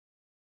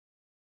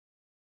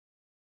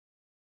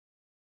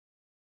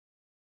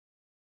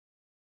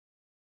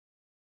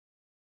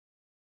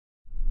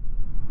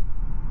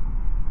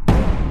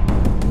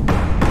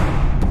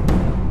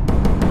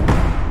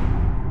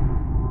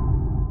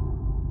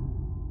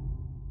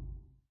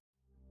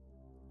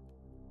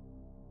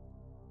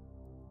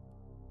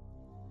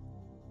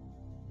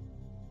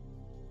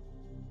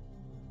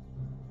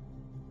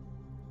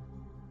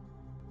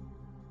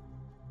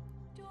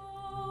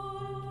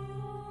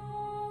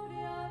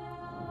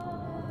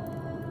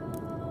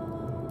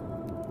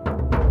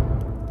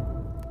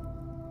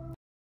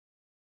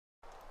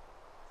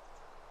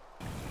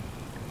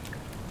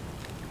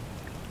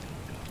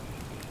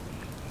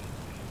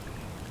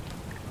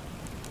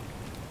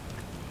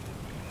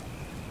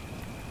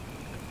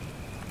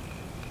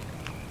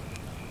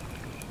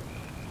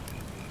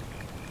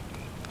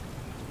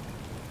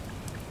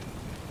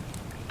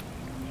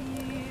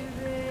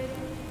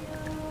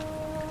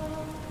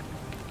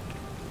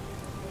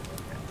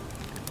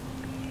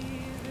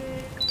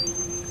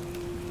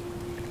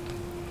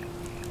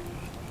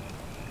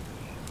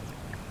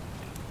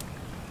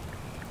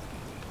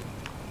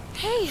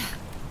Hey!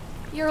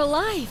 You're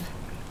alive!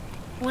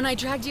 When I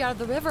dragged you out of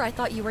the river, I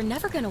thought you were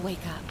never gonna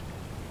wake up.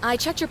 I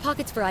checked your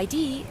pockets for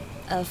ID,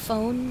 a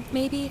phone,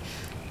 maybe.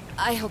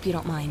 I hope you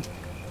don't mind.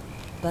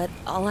 But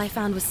all I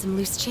found was some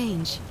loose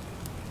change.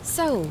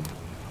 So,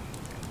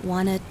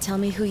 wanna tell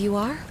me who you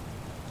are?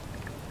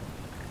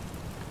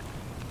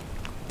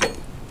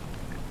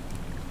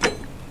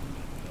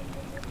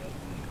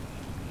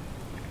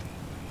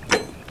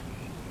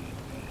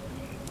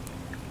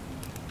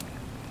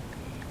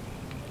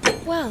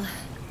 Well,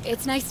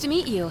 it's nice to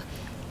meet you.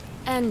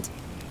 And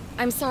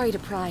I'm sorry to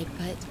pry,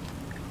 but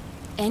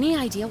any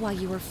idea why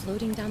you were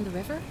floating down the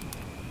river?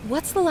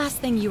 What's the last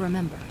thing you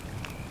remember?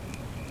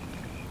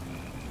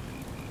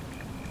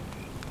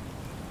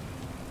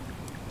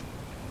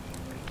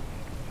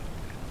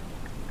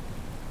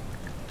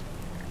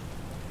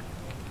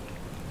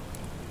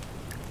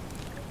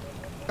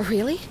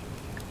 Really?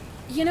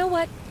 You know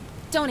what?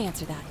 Don't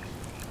answer that.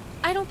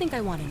 I don't think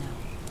I want to know.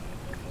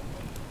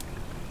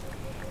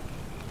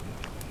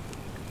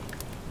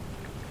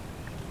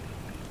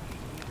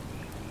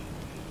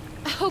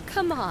 Oh,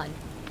 come on.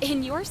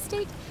 In your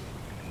state,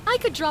 I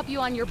could drop you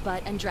on your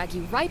butt and drag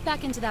you right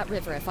back into that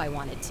river if I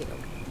wanted to.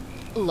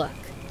 Look,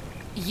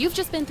 you've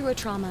just been through a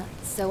trauma,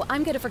 so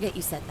I'm gonna forget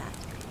you said that.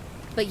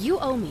 But you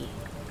owe me,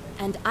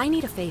 and I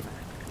need a favor.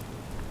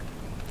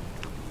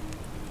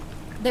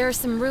 There are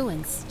some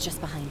ruins just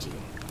behind you.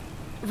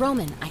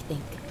 Roman, I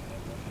think.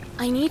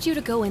 I need you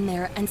to go in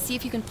there and see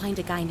if you can find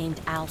a guy named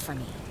Al for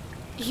me.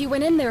 He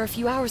went in there a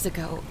few hours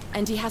ago,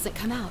 and he hasn't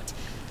come out.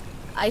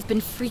 I've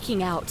been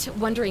freaking out,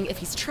 wondering if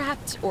he's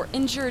trapped, or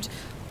injured,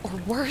 or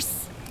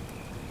worse.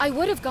 I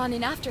would have gone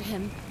in after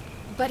him,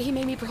 but he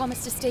made me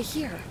promise to stay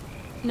here,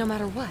 no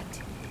matter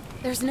what.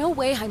 There's no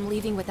way I'm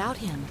leaving without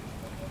him,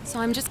 so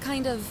I'm just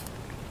kind of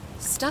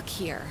stuck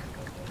here,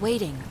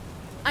 waiting.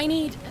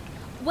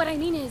 What I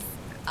mean is,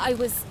 I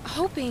was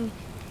hoping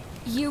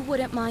you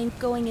wouldn't mind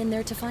going in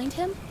there to find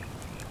him?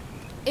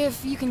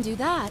 If you can do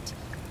that,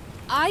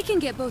 I can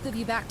get both of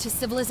you back to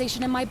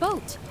civilization in my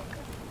boat.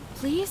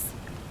 Please?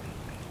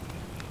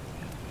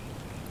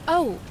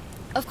 Oh,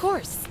 of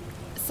course.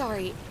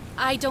 Sorry,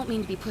 I don't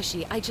mean to be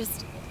pushy, I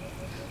just...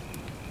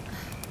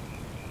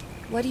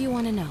 What do you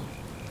want to know?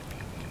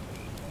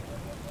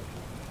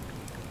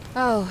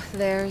 Oh,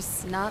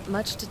 there's not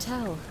much to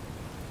tell.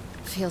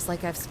 Feels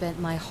like I've spent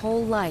my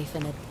whole life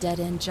in a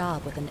dead-end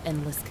job with an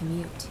endless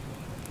commute.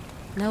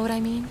 Know what I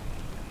mean?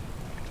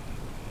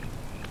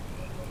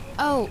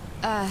 Oh,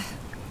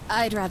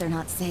 I'd rather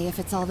not say if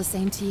it's all the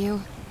same to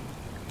you.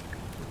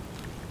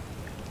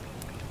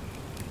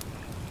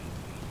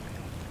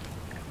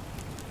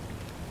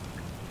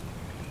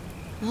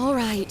 All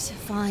right,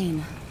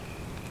 fine.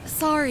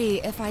 Sorry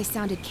if I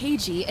sounded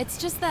cagey, it's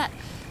just that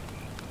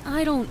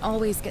I don't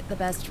always get the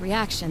best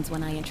reactions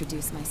when I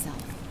introduce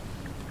myself.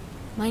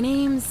 My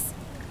name's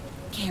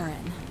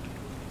Karen.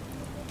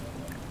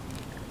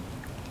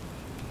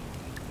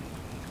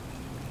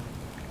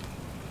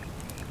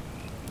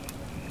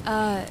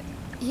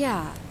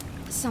 Yeah,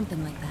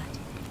 something like that.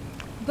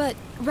 But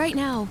right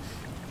now,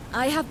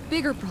 I have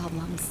bigger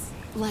problems,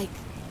 like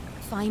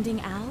finding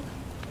Al.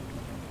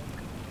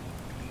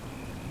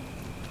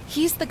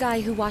 He's the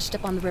guy who washed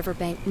up on the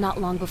riverbank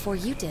not long before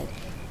you did.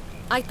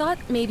 I thought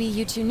maybe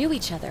you two knew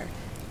each other.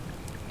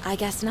 I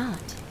guess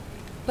not.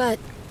 But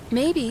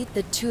maybe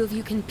the two of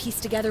you can piece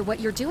together what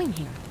you're doing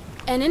here.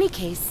 In any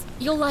case,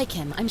 you'll like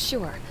him, I'm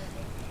sure.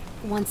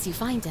 Once you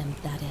find him,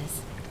 that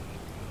is.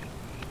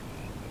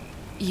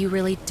 You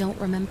really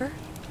don't remember?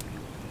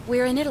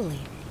 We're in Italy.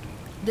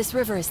 This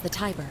river is the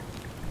Tiber.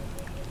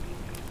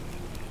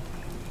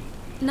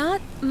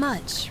 Not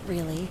much,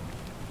 really.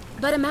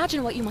 But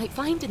imagine what you might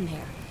find in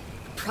there.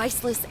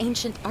 Priceless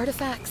ancient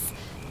artifacts.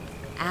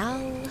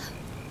 Al...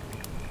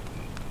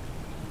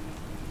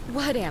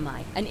 What am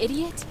I, an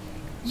idiot?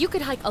 You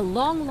could hike a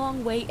long,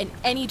 long way in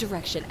any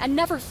direction and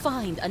never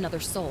find another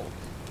soul.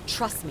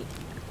 Trust me.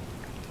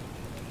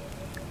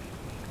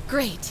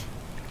 Great.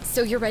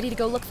 So you're ready to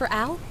go look for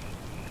Al?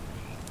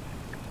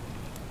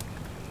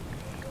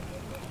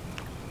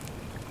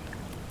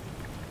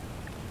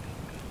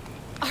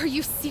 Are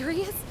you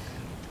serious?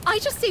 I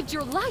just saved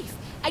your life,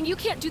 and you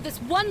can't do this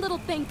one little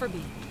thing for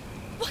me.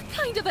 What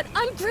kind of an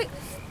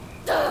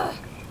Ugh.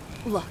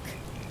 Look,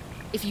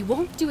 if you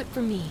won't do it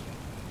for me,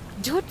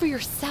 do it for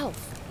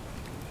yourself.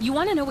 You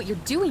want to know what you're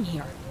doing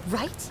here,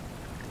 right?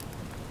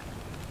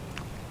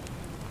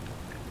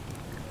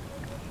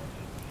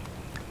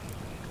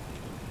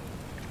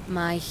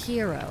 My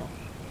hero.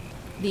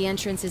 The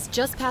entrance is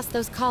just past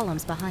those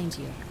columns behind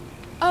you.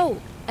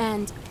 Oh,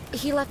 and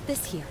he left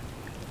this here.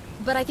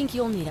 But I think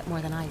you'll need it more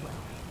than I will.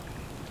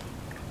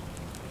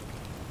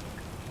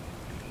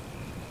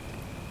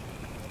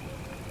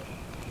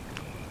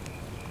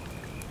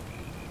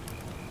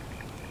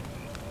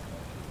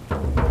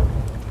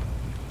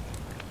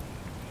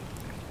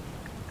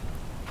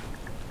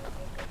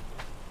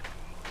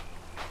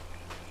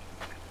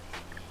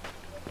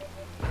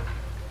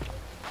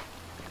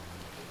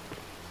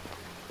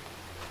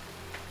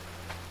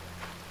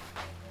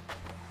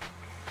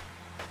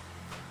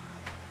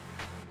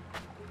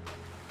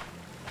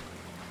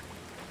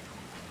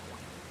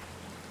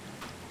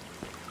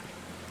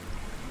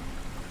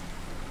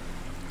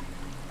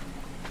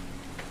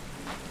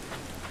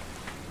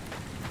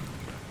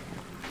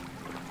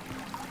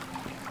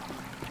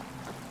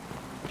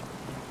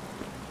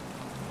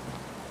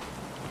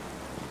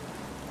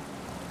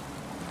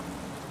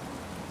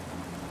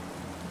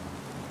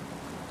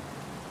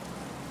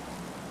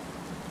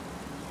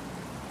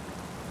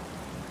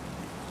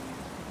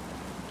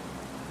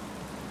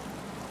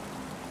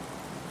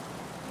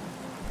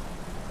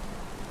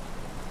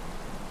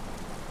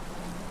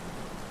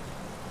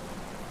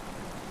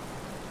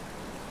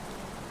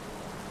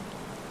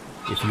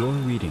 If you're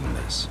reading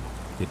this,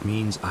 it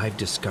means I've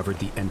discovered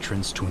the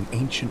entrance to an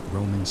ancient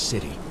Roman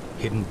city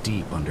hidden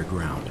deep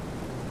underground.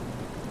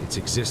 Its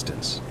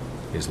existence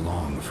is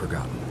long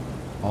forgotten,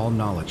 all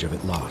knowledge of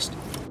it lost,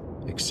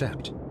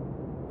 except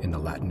in the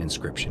Latin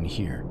inscription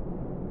here.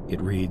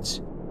 It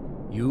reads,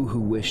 "You who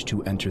wish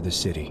to enter the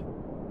city,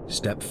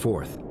 step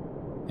forth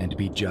and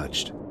be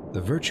judged.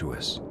 The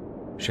virtuous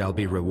shall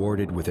be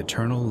rewarded with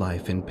eternal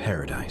life in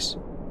paradise.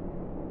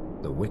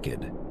 The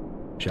wicked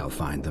shall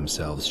find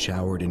themselves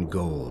showered in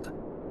gold,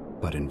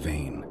 but in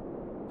vain,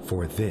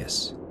 for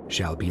this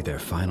shall be their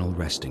final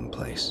resting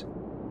place."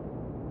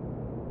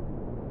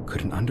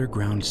 Could an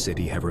underground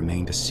city have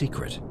remained a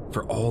secret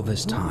for all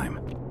this time?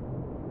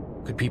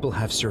 Could people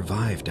have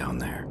survived down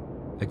there,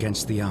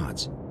 against the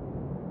odds?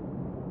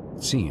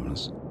 It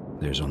seems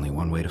there's only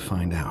one way to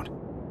find out.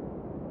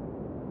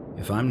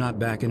 If I'm not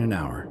back in an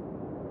hour,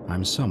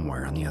 I'm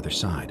somewhere on the other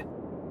side.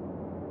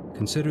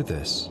 Consider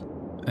this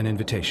an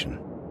invitation,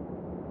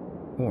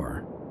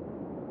 or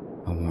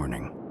a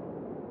warning.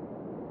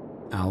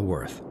 Al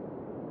Worth.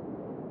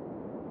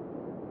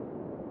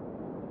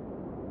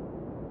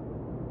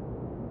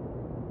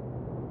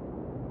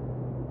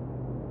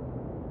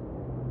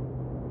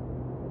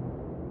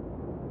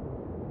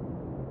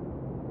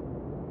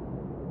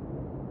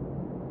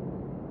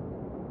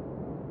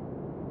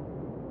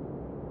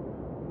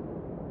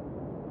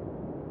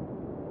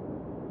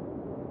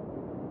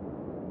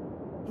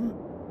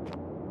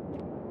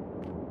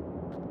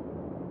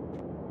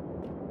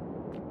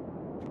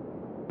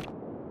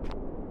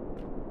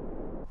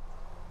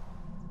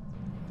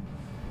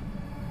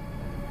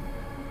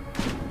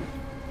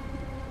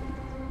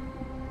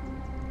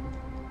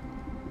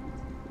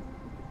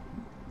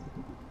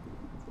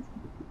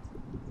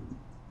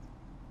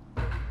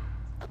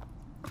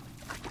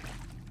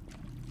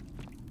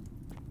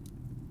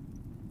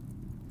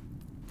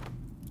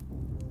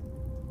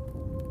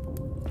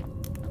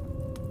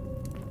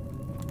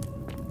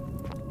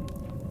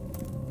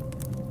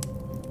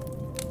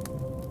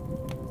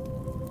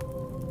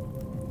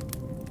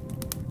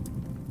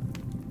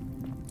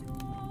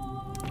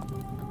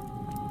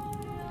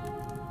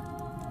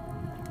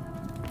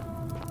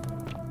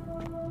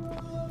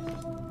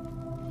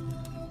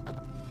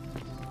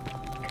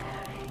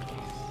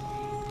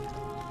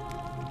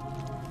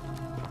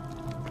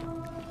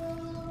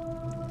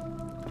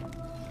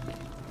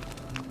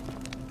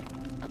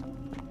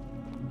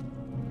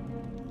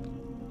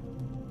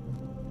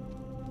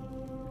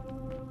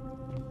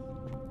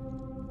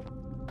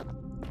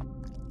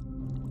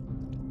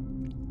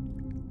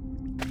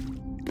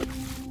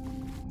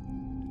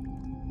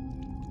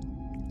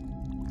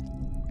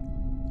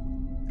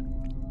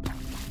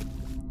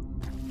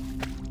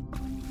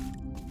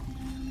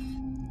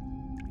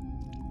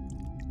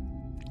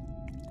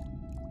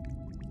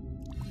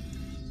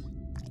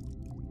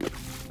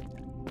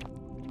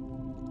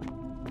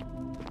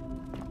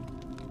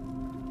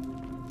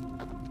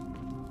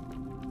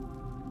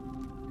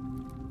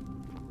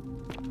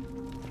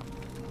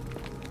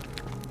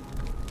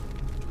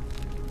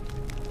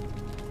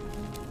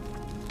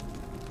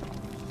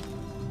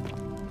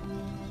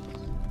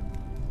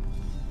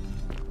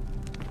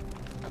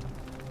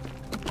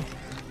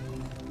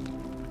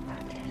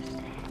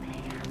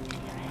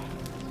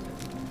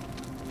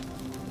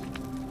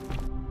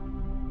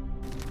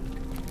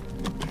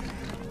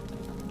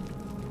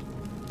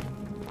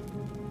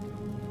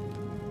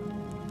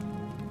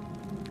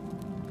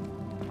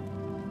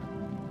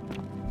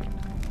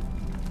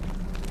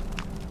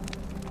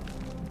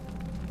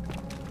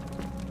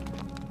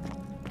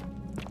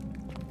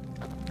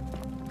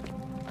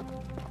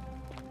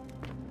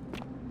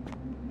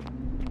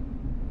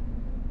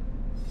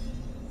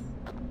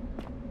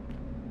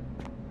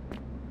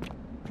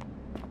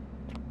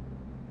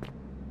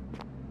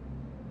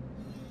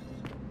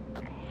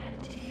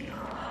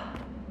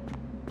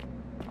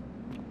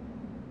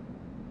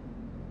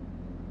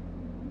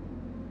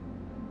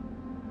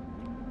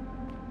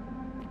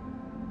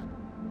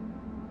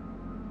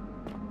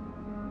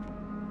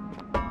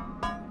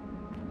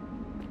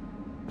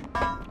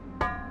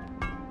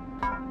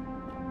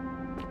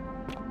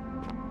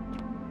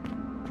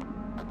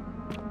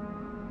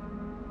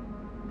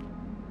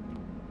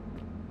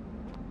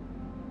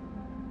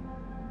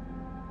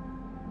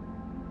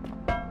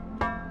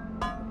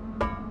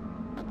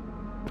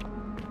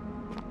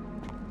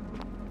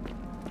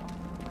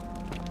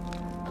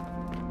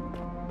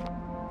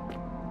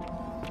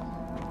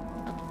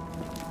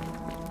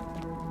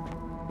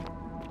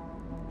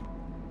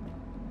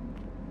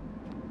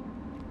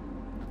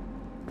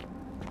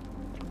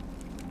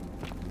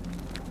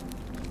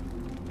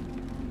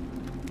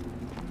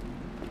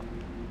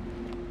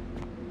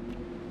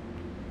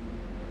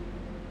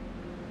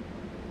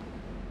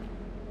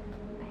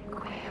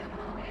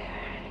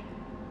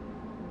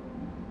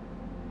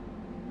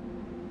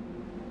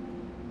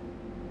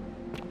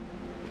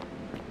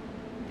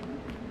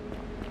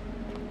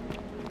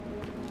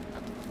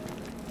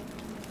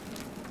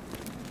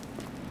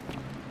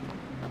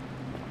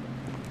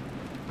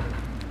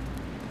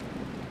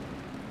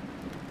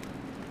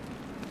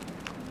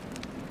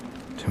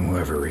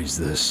 Whoever reads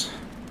this,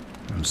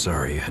 I'm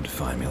sorry you had to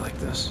find me like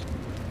this.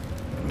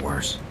 And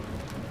worse,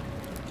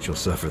 you'll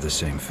suffer the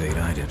same fate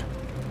I did.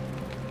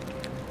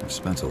 I've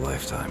spent a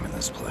lifetime in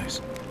this place,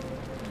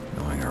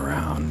 going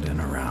around and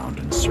around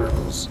in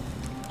circles,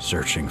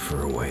 searching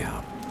for a way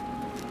out.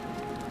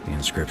 The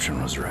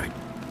inscription was right.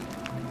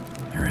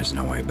 There is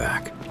no way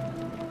back.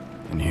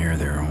 And here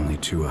there are only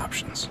two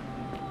options: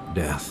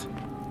 death,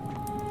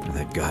 or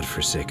that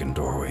godforsaken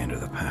doorway into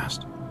the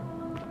past.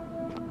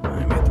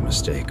 I made the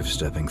mistake of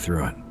stepping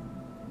through it.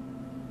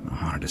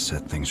 I wanted to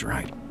set things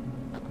right.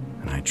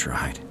 And I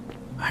tried.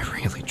 I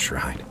really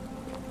tried.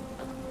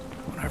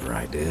 Whatever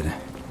I did, it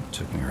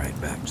took me right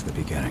back to the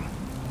beginning.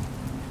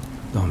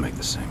 Don't make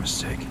the same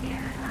mistake.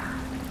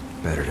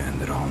 Better to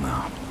end it all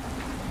now.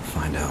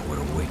 Find out what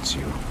awaits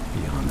you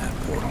beyond that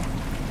portal.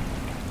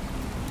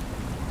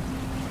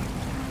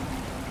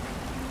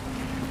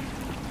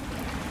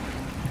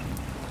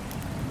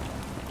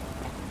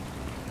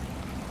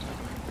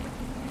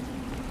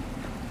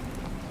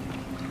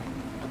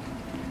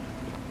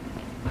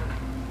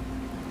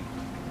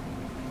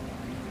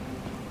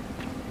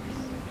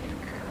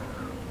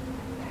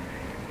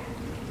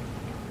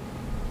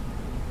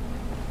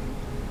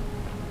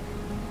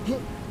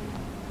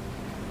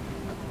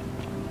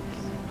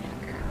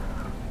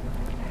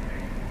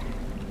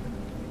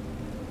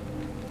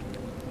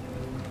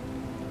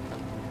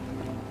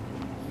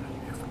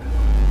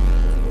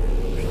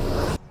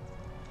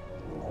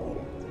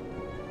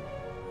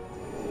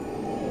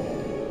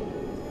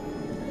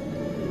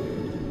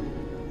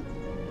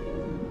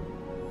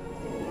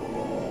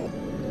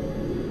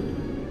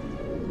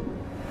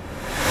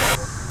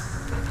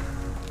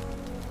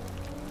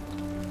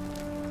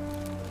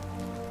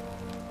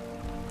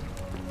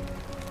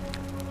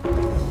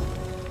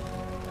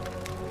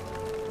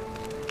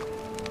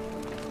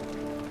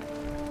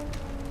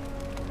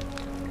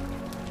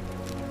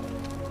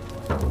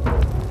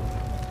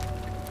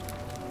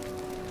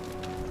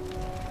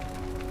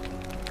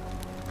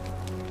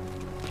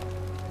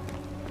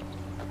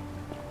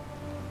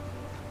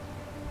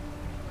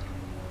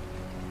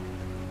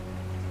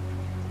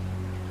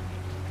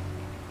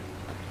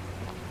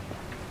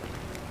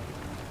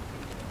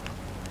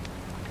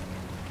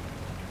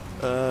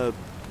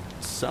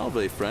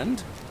 Salve,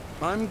 friend.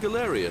 I'm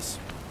Galerius.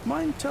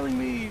 Mind telling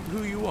me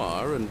who you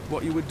are and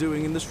what you were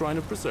doing in the Shrine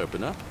of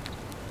Proserpina?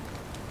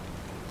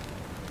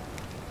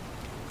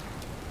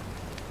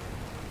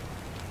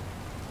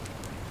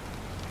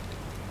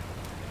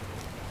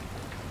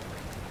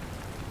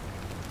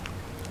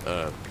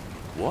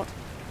 What?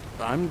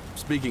 I'm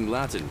speaking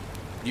Latin.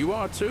 You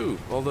are too,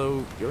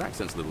 although your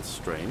accent's a little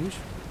strange.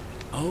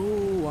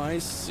 Oh, I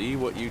see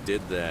what you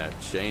did there.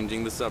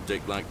 Changing the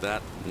subject like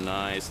that.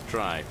 Nice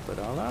try. But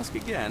I'll ask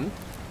again.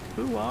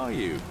 Who are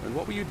you? And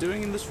what were you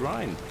doing in the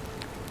shrine?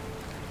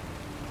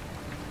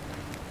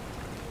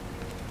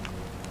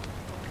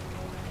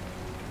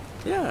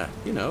 Yeah,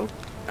 you know,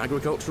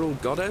 agricultural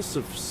goddess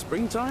of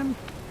springtime?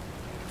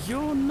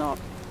 You're not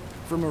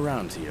from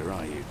around here,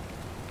 are you?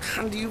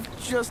 And you've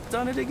just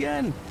done it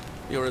again.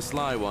 You're a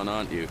sly one,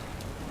 aren't you?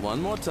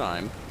 One more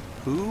time.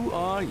 Who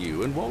are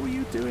you, and what were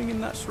you doing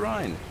in that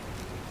shrine?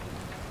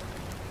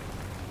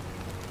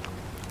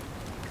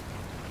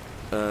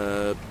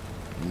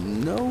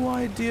 No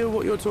idea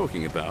what you're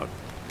talking about.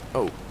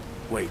 Oh,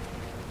 wait.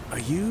 Are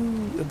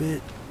you a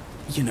bit,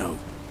 you know,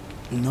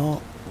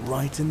 not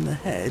right in the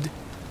head?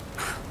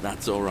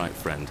 That's all right,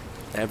 friend.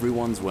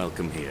 Everyone's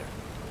welcome here.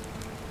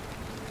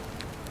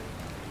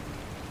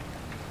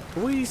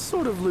 We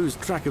sort of lose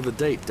track of the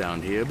date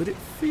down here, but it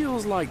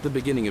feels like the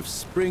beginning of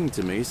spring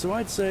to me, so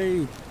I'd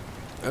say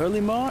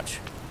early March?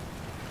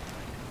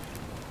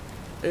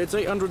 It's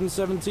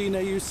 817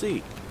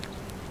 AUC.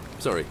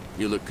 Sorry,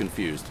 you look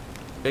confused.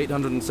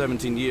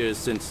 817 years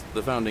since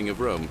the founding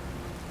of Rome.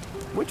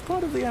 Which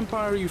part of the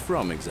Empire are you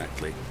from,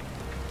 exactly?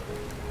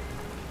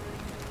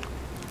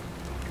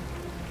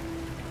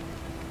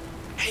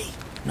 Hey,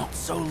 not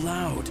so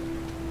loud.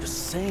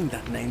 Just saying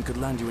that name could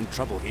land you in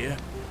trouble here.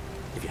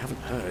 If you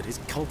haven't heard, his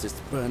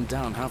cultists burned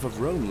down half of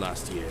Rome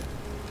last year.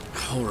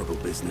 Horrible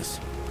business.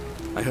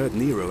 I heard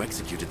Nero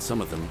executed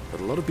some of them, but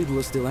a lot of people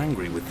are still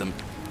angry with them,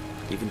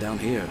 even down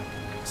here.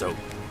 So,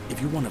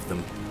 if you're one of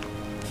them,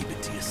 keep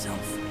it to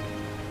yourself.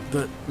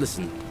 But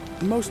listen,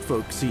 most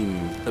folks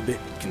seem a bit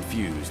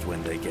confused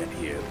when they get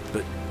here,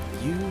 but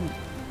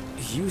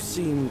you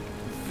seem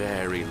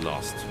very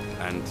lost,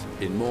 and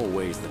in more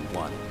ways than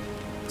one.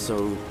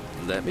 So,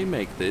 let me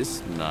make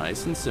this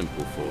nice and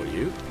simple for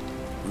you.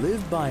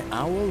 Live by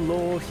our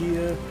law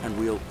here, and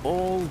we'll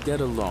all get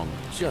along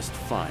just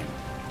fine.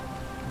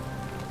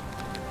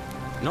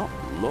 Not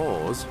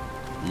laws,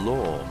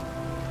 law.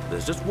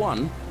 There's just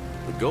one,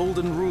 the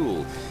golden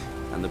rule,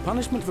 and the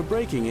punishment for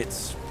breaking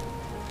it's,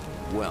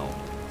 well,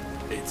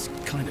 it's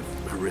kind of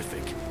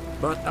horrific.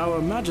 But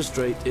our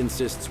magistrate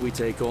insists we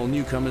take all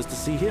newcomers to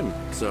see him,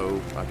 so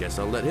I guess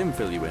I'll let him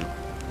fill you in.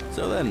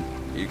 So then,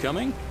 you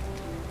coming?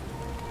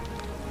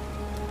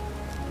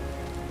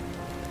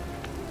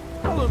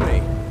 Follow me.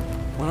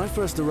 When I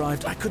first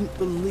arrived, I couldn't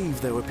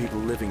believe there were people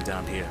living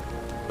down here.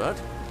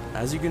 But,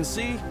 as you can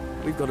see,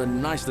 we've got a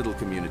nice little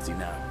community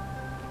now.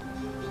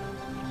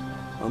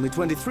 Only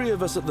 23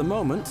 of us at the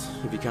moment,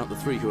 if you count the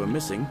 3 who are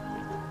missing.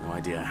 No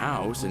idea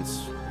how,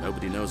 since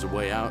nobody knows a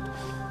way out.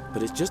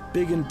 But it's just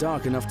big and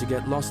dark enough to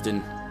get lost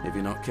in, if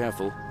you're not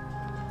careful.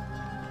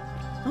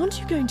 Aren't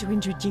you going to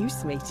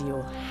introduce me to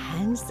your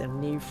handsome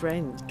new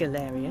friend,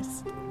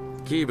 Galerius?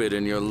 Keep it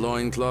in your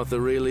loincloth,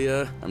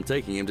 Aurelia. I'm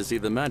taking him to see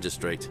the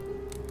magistrate.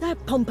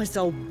 That pompous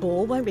old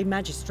bore won't be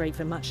magistrate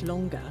for much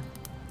longer.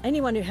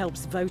 Anyone who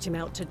helps vote him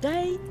out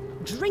today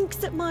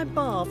drinks at my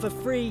bar for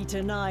free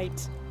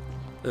tonight.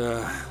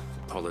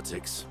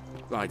 Politics.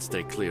 I'd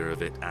stay clear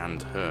of it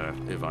and her,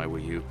 if I were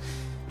you.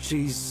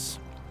 She's...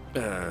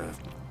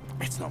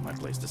 it's not my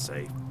place to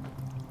say.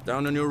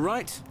 Down on your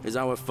right is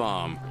our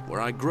farm, where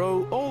I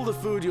grow all the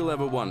food you'll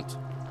ever want.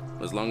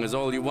 As long as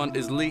all you want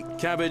is leek,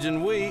 cabbage,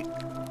 and wheat.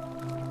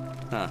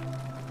 Huh.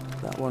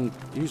 That one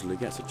usually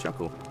gets a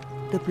chuckle.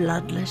 The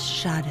bloodless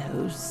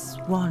shadows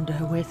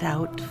wander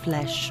without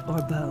flesh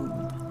or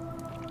bone.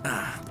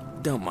 Ah,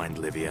 don't mind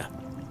Livia.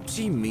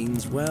 She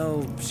means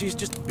well. She's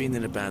just been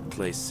in a bad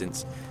place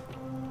since...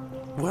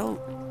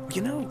 Well,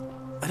 you know,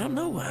 I don't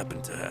know what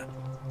happened to her.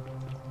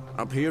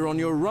 Up here on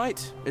your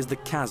right is the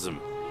chasm.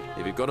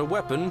 If you've got a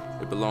weapon,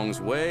 it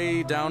belongs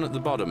way down at the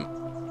bottom.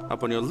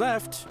 Up on your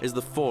left is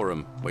the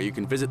forum, where you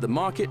can visit the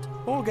market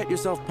or get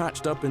yourself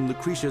patched up in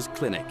Lucretia's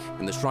clinic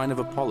in the Shrine of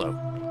Apollo.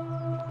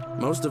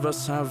 Most of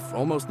us have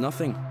almost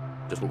nothing,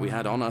 just what we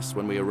had on us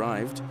when we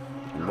arrived,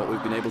 and what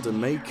we've been able to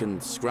make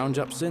and scrounge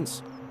up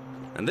since.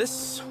 And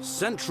this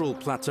central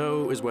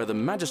plateau is where the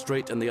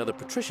magistrate and the other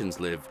patricians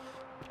live,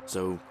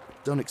 so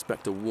don't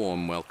expect a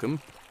warm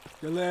welcome.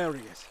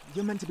 Galerius,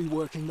 you're meant to be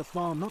working the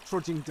farm, not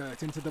trudging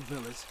dirt into the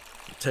villas.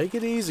 Take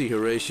it easy,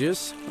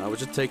 Horatius. I was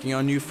just taking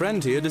our new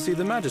friend here to see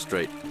the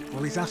magistrate.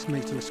 Well, he's asked me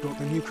to escort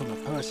the newcomer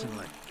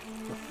personally.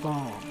 The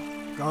farm.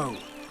 Go.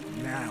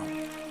 Now.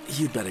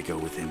 You'd better go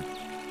with him.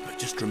 But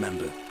just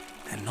remember,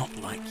 they're not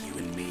like you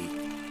and me.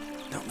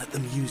 Don't let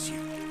them use you.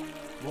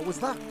 What was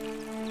that?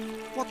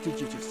 What did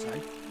you just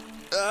say?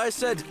 I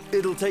said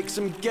it'll take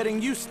some getting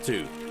used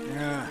to.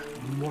 Yeah,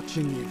 I'm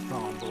watching you,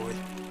 farm boy.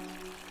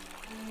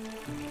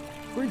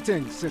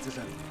 Greetings,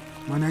 citizen.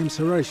 My name's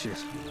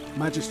Horatius.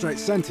 Magistrate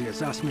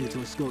Sentius asked me to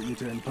escort you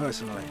to him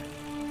personally.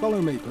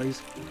 Follow me,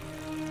 please.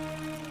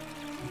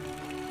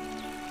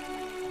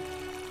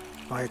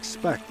 I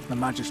expect the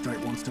magistrate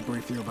wants to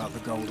brief you about the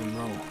Golden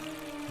Rule.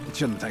 It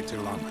shouldn't take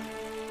too long.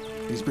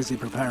 He's busy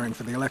preparing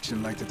for the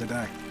election later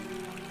today.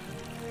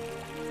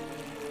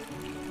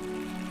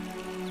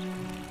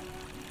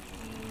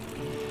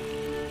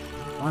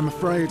 I'm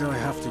afraid I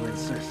have to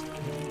insist.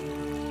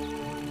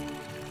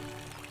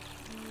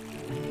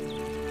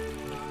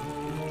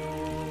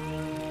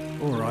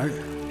 All right.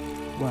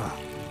 Well,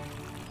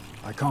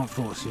 I can't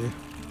force you.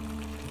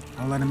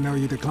 I'll let him know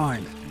you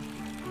declined.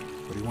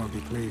 But he won't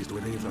be pleased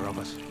with either of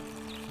us.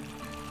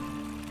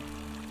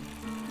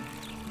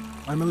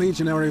 I'm a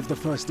legionary of the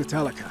 1st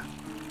Italica,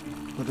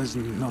 but there's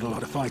not a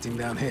lot of fighting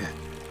down here.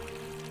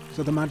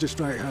 So the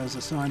magistrate has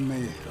assigned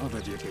me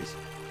other duties.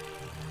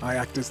 I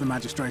act as the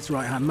magistrate's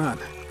right-hand man,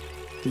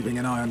 keeping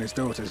an eye on his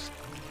daughters.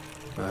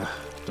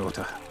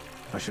 Daughter,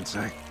 I should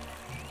say.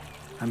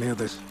 And the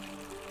others,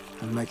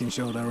 and making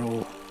sure they're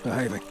all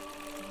behaving.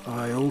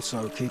 I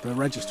also keep a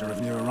register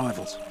of new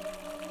arrivals.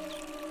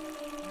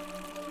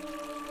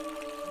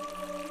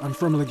 I'm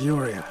from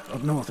Liguria,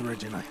 up north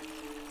originally.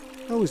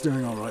 I was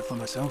doing all right for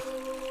myself.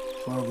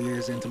 12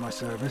 years into my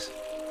service.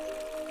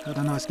 Had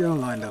a nice girl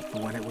lined up for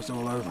when it was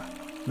all over.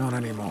 Not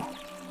anymore.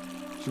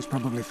 She's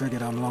probably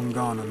figured I'm long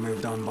gone and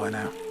moved on by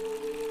now.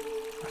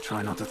 I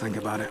try not to think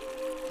about it.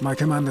 My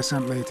commander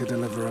sent me to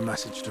deliver a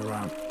message to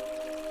Rome.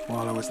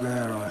 While I was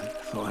there, I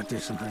thought I'd do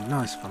something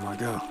nice for my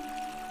girl,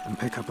 and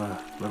pick up a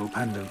little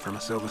pendant from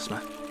a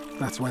silversmith.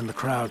 That's when the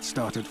crowd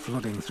started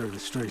flooding through the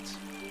streets,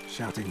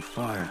 shouting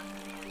fire.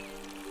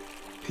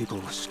 People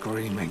were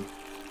screaming,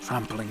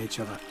 trampling each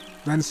other.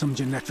 Then some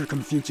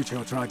genetricum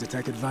fugitor tried to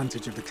take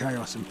advantage of the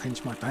chaos and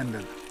pinch my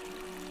pendant.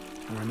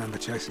 I remember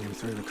chasing him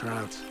through the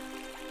crowds,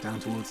 down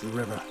towards the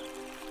river.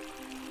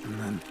 And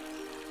then,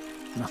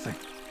 nothing.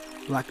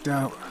 Blacked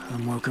out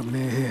and woke up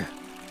near here.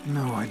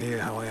 No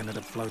idea how I ended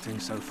up floating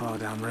so far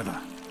downriver.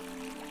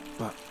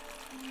 But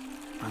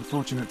I'm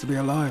fortunate to be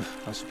alive,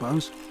 I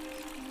suppose.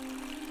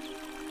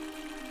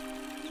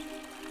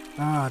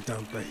 Ah,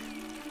 don't be.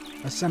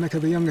 As Seneca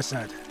the Younger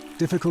said,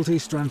 difficulty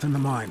strengthens the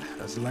mind,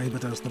 as labour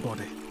does the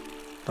body.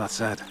 That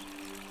said,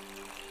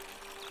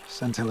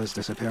 Sentilla's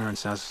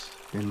disappearance has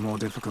been more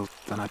difficult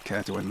than I'd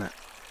care to admit.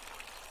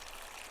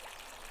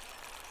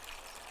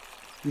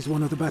 He's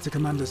one of the better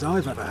commanders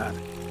I've ever had,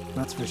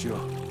 that's for sure.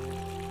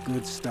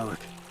 Good stoic.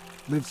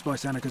 Lives by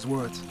Seneca's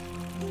words.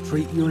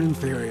 Treat your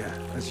inferior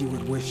as you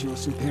would wish your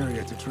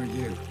superior to treat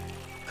you.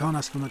 Can't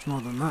ask for much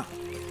more than that.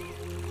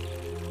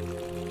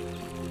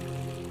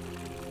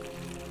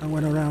 I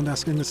went around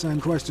asking the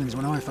same questions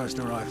when I first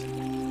arrived.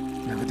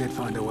 Never did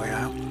find a way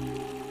out.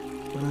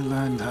 But I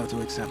learned how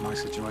to accept my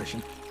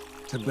situation.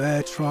 To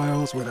bear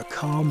trials with a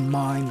calm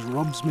mind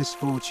robs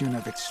misfortune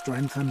of its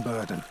strength and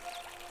burden.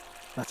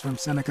 That's from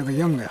Seneca the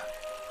Younger,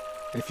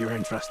 if you're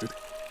interested.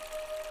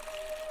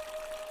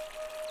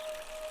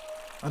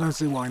 I don't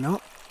see why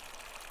not.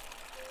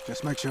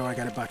 Just make sure I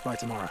get it back by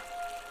tomorrow.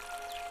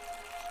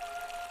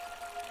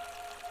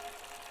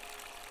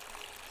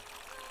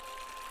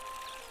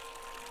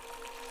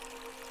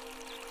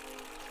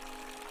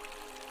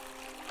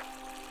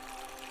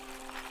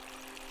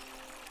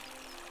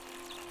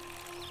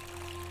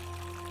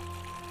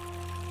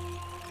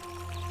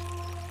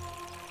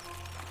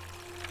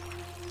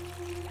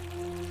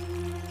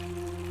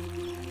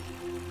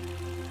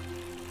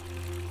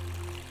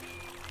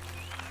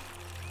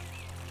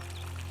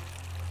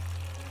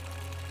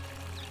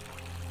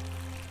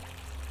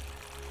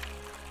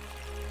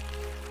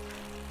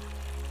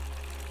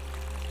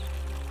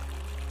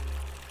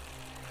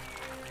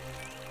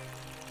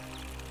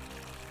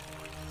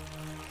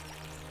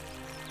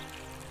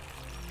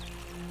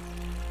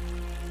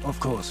 Of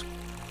course.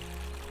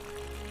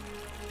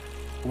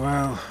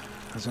 Well,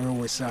 as I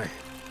always say,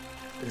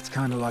 it's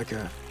kind of like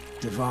a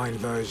divine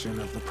version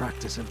of the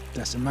practice of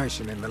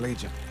decimation in the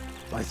Legion.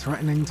 By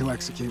threatening to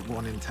execute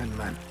 1 in 10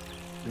 men,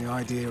 the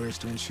idea is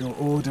to ensure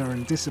order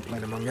and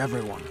discipline among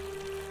everyone.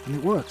 And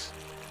it works.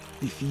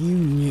 If you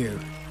knew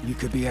you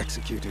could be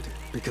executed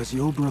because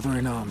your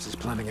brother-in-arms is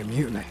planning a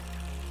mutiny,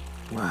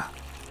 well,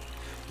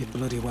 you'd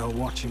bloody well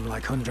watch him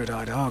like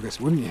hundred-eyed Argus,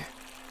 wouldn't you?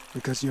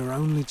 Because your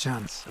only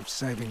chance of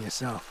saving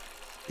yourself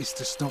is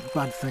to stop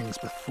bad things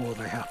before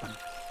they happen.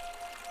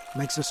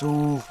 Makes us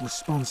all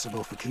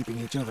responsible for keeping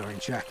each other in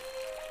check.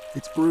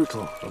 It's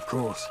brutal, of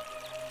course,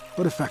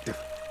 but effective.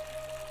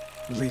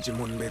 The Legion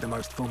wouldn't be the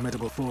most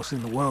formidable force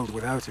in the world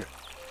without it.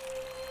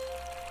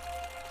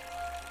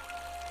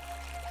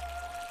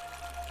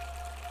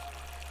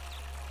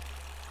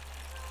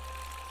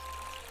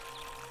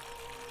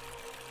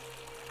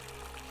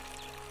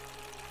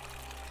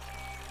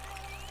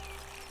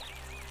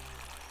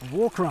 A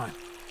war crime?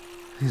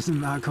 Isn't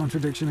that a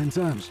contradiction in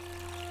terms?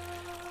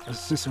 As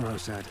Cicero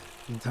said,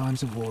 in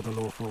times of war the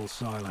law falls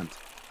silent.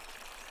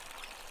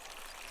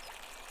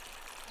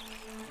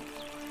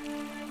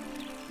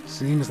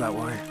 Seems that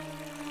way.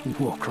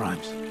 War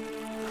crimes.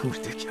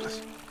 Ridiculous.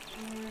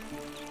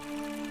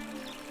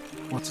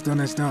 What's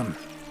done is done.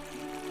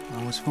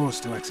 I was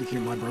forced to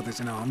execute my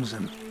brothers-in-arms,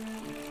 and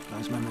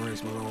those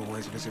memories will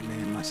always visit me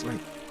in my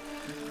sleep.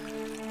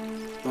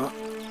 But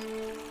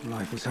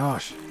life is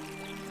harsh,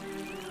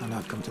 and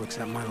I've come to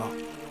accept my lot.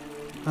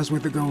 As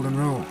with the Golden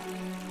Rule,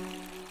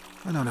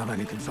 I don't have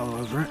any control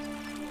over it,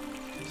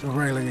 so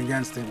railing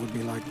against it would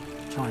be like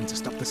trying to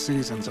stop the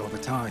seasons or the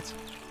tides.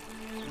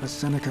 As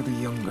Seneca the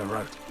Younger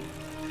wrote,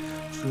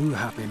 true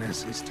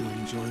happiness is to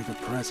enjoy the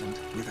present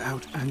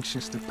without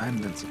anxious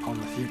dependence upon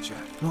the future,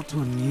 not to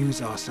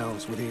amuse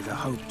ourselves with either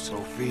hopes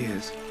or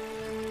fears,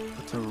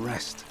 but to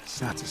rest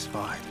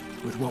satisfied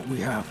with what we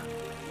have,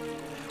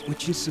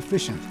 which is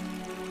sufficient.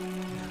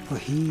 For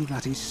he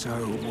that is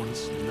so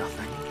wants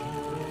nothing.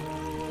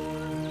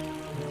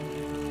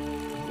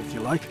 If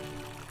you like.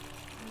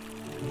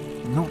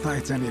 Not that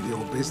it's any of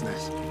your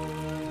business,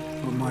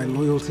 but my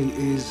loyalty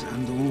is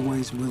and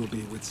always will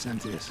be with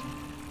Sentius.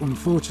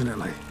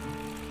 Unfortunately,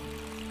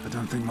 I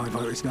don't think my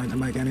vote is going to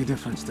make any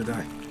difference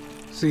today.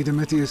 See,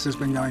 Domitius has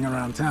been going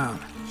around town,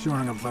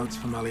 shoring up votes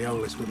for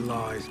Malleolus with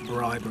lies,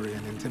 bribery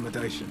and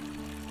intimidation.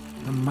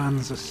 The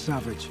man's a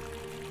savage,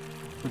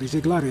 but he's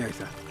a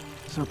gladiator,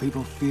 so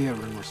people fear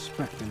and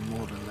respect him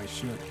more than they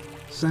should.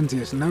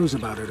 Sentius knows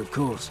about it, of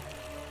course,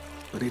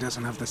 but he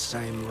doesn't have the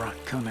same rat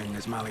cunning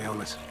as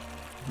Malleolus.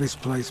 This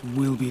place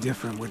will be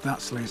different with that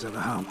sleaze at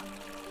the helm.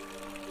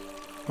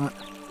 But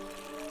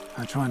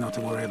I try not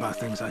to worry about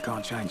things I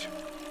can't change.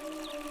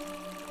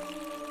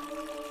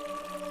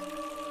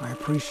 I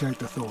appreciate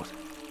the thought,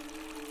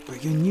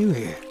 but you're new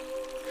here,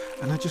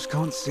 and I just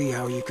can't see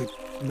how you could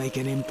make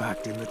an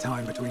impact in the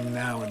time between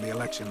now and the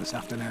election this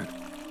afternoon.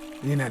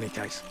 In any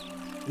case,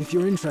 if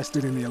you're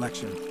interested in the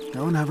election,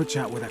 go and have a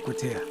chat with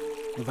Aqui,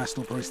 the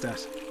Vestal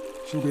Priestess.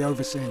 She'll be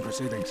overseeing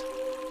proceedings.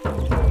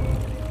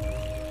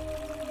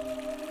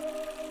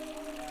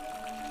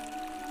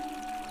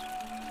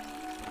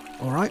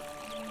 All right?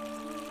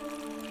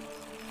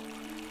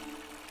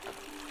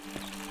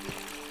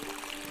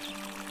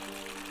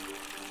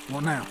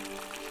 What now?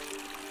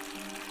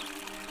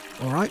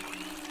 All right?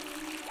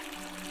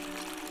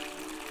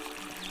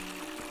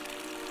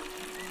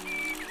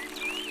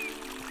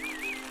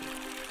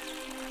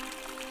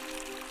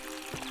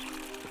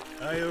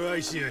 Hey,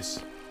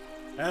 Horatius.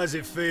 How's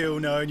it feel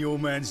knowing your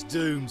man's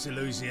doomed to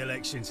lose the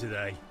election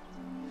today?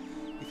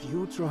 If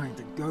you're trying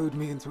to goad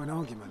me into an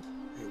argument,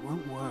 it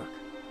won't work.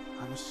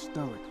 I'm a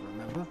stoic,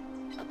 remember?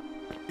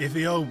 If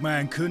the old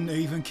man couldn't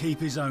even keep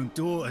his own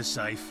daughter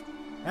safe,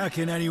 how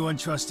can anyone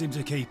trust him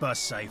to keep us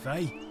safe,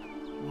 eh?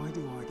 Why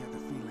do I get the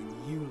feeling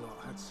you lot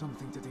had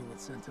something to do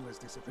with Centilla's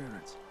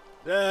disappearance?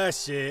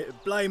 That's it.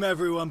 Blame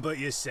everyone but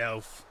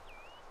yourself.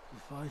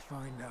 If I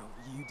find out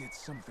you did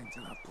something to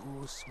that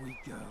poor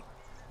sweet girl,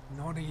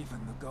 not even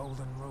the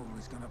Golden Rule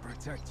is gonna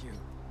protect you.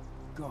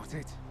 Got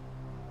it?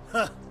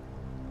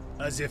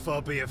 As if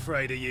I'll be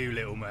afraid of you,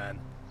 little man.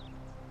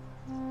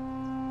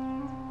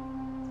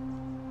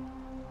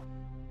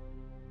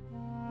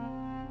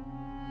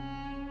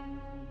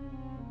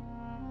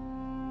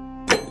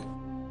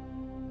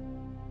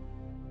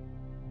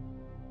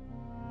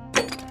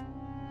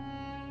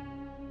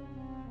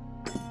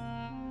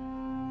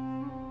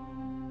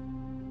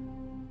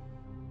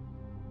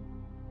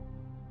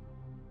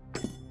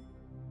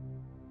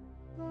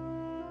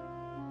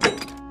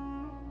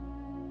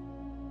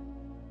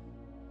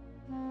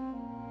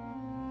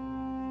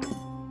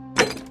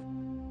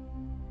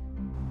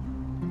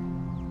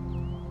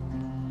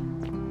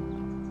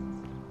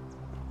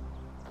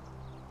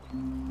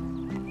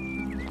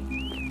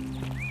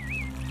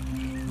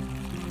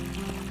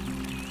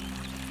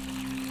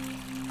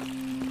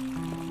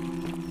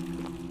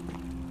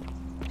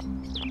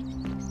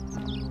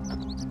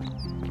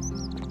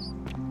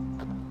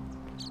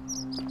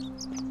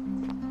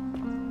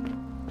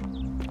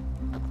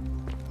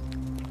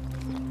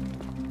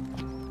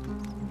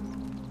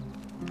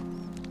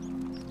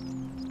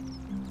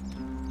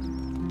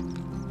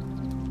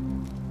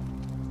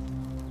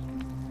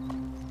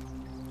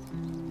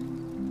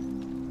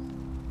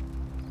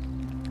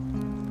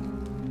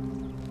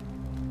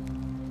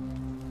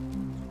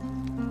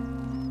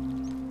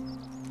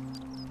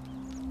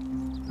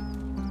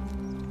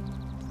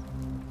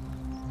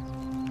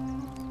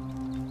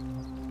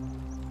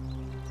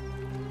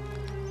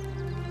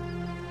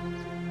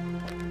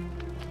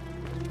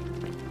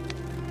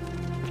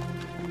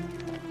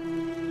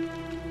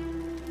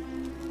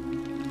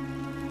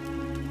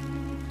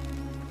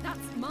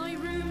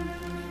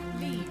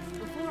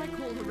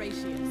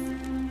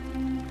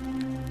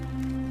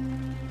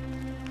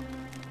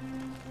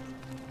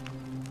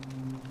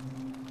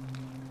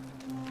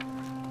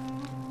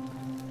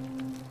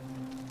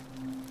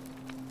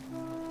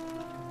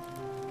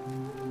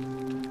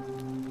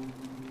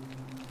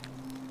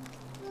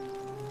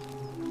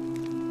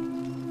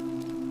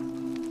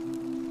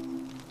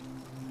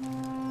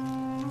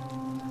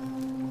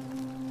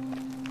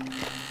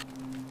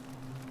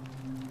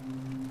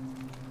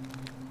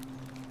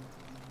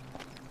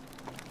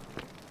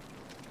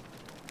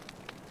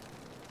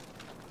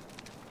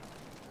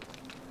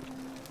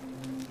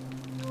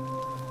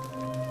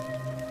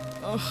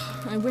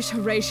 Oh, I wish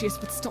Horatius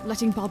would stop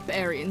letting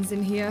barbarians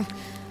in here.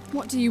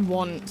 What do you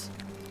want?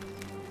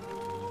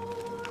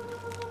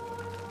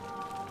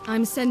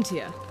 I'm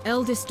Sentia,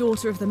 eldest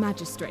daughter of the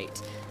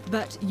magistrate.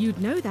 But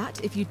you'd know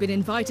that if you'd been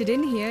invited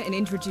in here and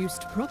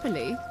introduced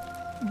properly.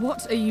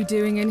 What are you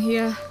doing in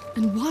here?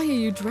 And why are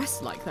you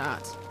dressed like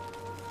that?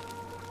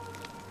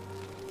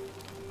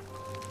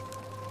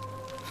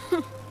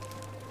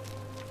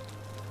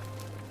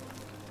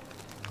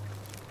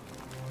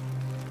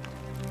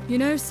 You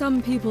know,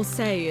 some people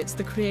say it's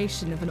the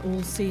creation of an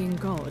all-seeing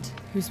God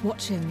who's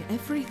watching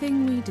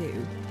everything we do.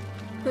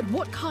 But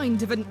what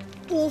kind of an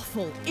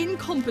awful,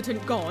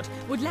 incompetent God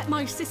would let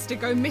my sister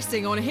go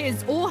missing on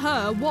his or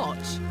her watch?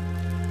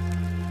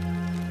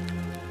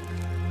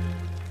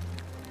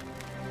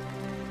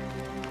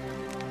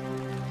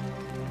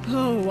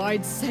 Oh,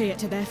 I'd say it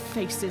to their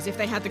faces if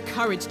they had the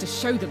courage to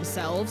show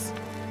themselves.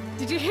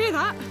 Did you hear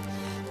that?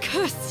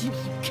 Curse you,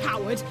 you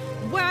coward!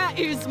 Where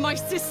is my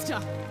sister?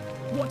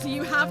 What do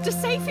you have to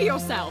say for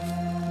yourself?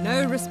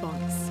 No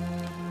response.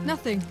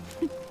 Nothing.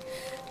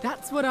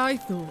 That's what I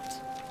thought.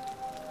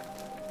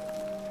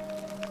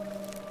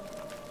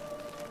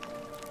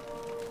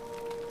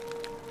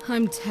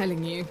 I'm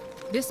telling you,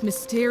 this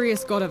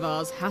mysterious god of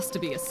ours has to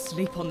be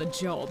asleep on the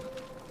job.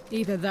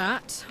 Either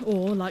that,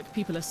 or, like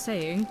people are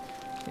saying,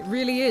 it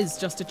really is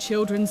just a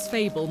children's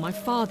fable my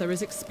father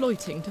is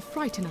exploiting to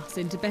frighten us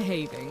into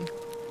behaving.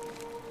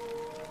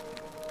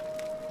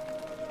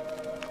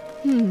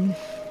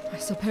 I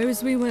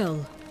suppose we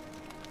will.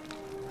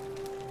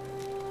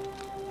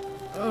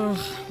 Ugh,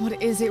 what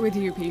is it with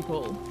you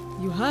people?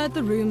 You heard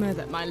the rumor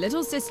that my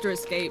little sister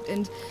escaped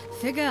and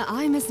figure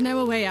I must know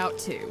a way out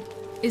too.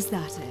 Is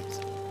that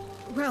it?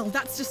 Well,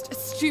 that's just a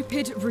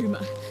stupid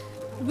rumor.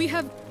 We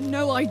have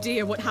no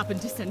idea what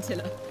happened to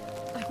Scintilla.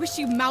 I wish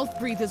you mouth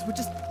breathers would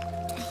just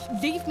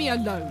leave me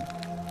alone.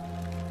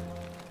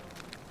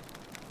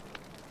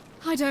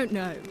 I don't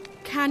know.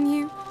 Can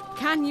you?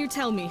 Can you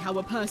tell me how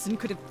a person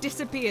could have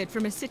disappeared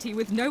from a city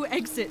with no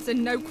exits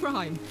and no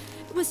crime?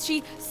 Was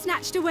she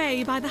snatched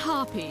away by the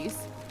harpies?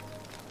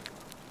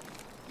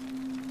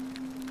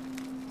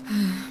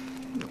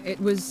 It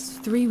was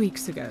 3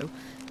 weeks ago.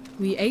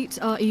 We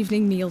ate our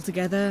evening meal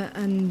together,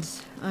 and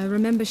I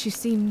remember she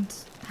seemed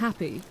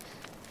happy.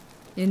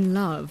 In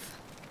love.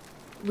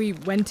 We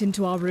went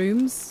into our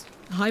rooms,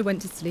 I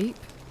went to sleep,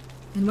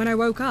 and when I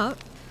woke up,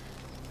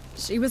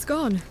 she was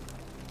gone.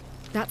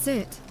 That's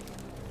it.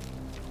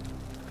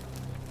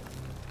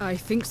 I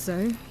think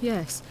so,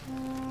 yes.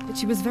 But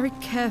she was very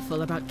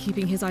careful about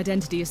keeping his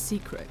identity a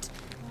secret,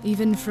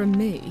 even from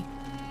me.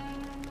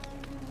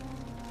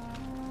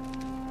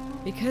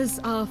 Because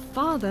our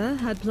father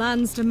had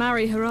plans to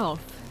marry her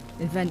off,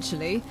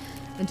 eventually,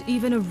 and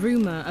even a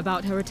rumor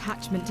about her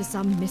attachment to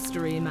some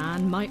mystery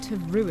man might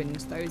have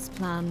ruined those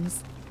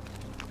plans.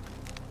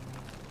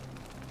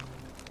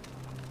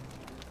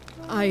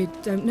 I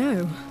don't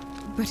know,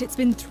 but it's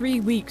been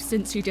 3 weeks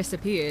since she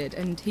disappeared,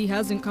 and he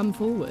hasn't come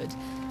forward.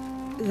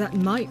 That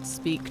might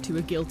speak to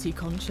a guilty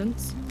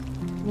conscience.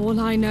 All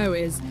I know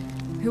is,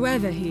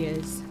 whoever he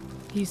is,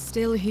 he's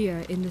still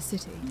here in the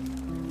city.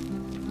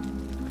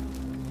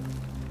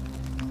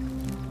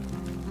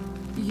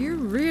 You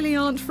really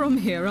aren't from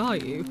here, are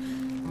you?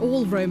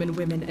 All Roman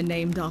women are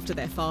named after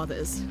their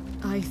fathers.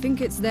 I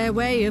think it's their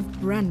way of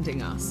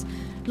branding us,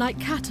 like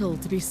cattle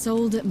to be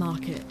sold at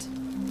market.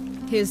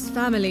 His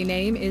family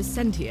name is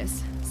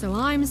Sentius, so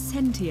I'm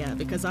Sentia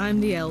because I'm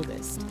the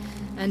eldest.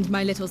 And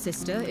my little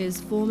sister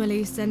is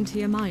formerly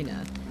Sentia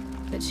Minor,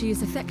 but she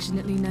is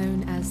affectionately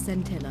known as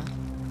Sentilla.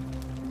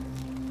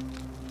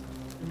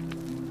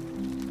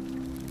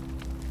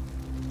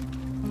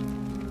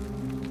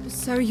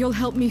 So you'll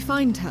help me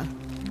find her?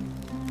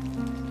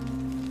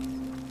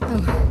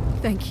 Oh,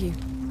 thank you.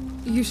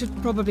 You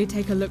should probably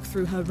take a look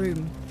through her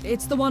room.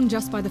 It's the one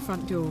just by the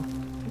front door.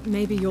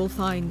 Maybe you'll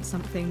find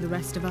something the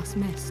rest of us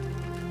missed.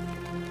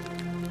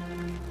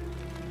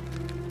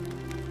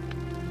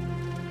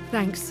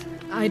 Thanks.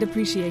 I'd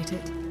appreciate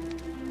it.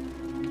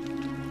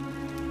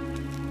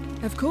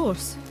 Of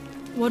course.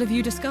 What have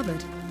you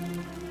discovered?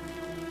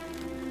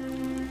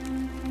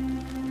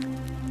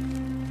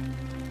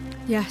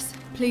 Yes,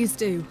 please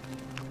do.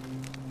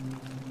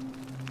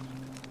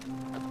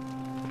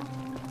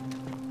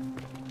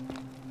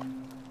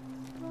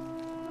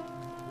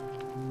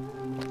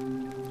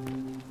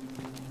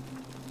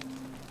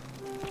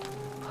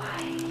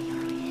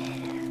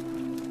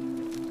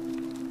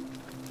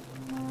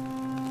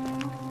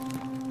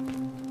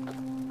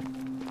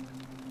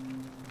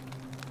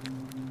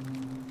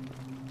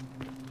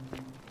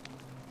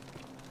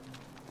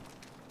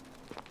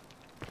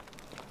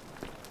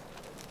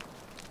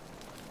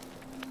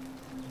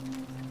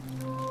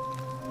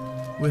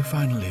 We're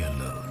finally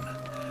alone.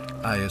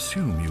 I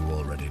assume you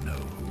already know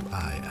who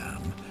I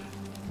am.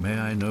 May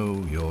I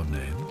know your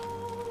name?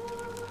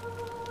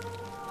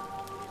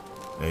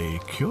 A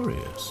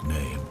curious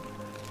name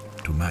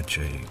to match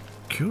a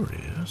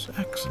curious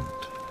accent.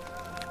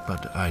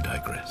 But I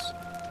digress.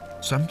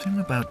 Something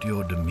about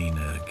your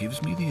demeanor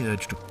gives me the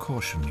urge to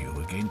caution you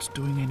against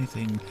doing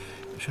anything,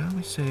 shall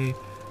we say,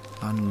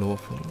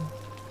 unlawful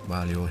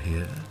while you're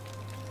here.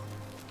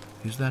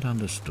 Is that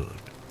understood?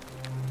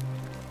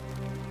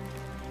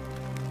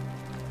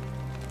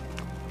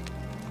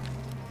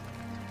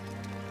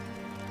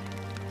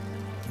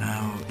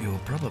 Now, you're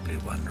probably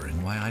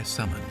wondering why I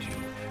summoned you,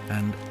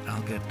 and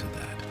I'll get to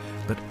that.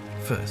 But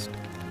first,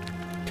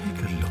 take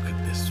a look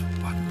at this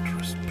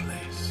wondrous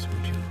place,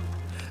 would you?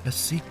 A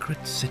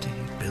secret city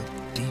built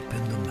deep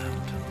in the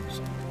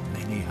mountains,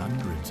 many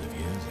hundreds of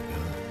years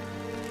ago.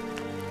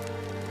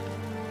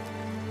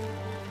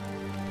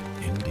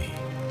 Indeed.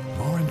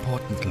 More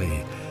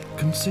importantly,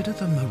 consider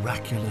the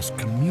miraculous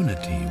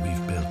community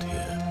we've built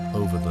here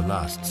over the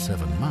last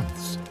 7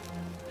 months.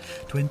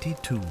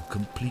 22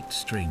 complete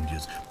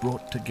strangers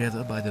brought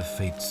together by the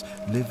fates,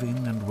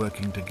 living and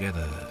working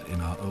together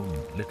in our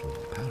own little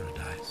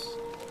paradise.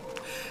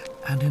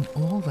 And in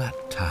all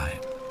that time,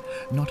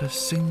 not a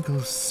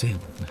single sin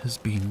has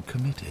been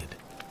committed.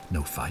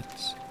 No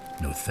fights,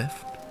 no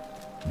theft,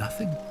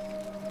 nothing.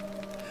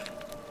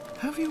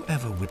 Have you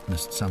ever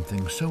witnessed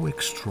something so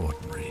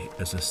extraordinary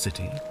as a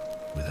city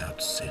without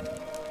sin?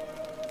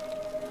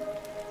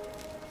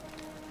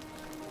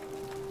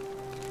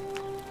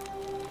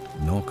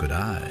 Nor could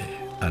I,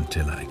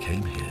 until I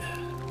came here.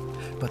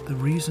 But the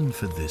reason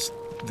for this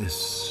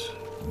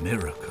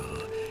miracle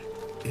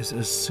is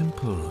as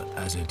simple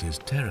as it is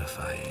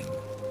terrifying.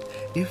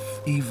 If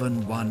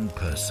even one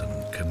person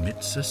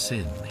commits a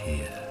sin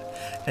here,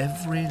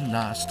 every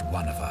last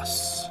one of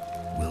us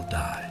will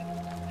die.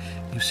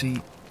 You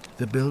see,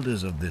 the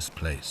builders of this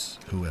place,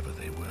 whoever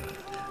they were,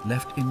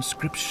 left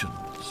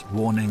inscriptions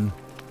warning,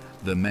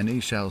 "The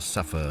many shall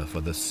suffer for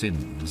the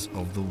sins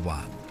of the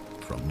one."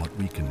 From what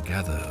we can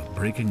gather,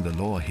 breaking the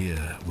law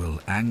here will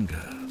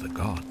anger the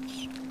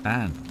gods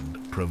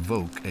and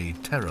provoke a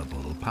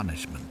terrible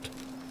punishment.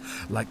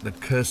 Like the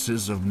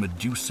curses of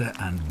Medusa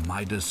and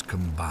Midas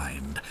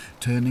combined,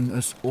 turning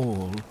us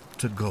all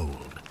to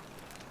gold.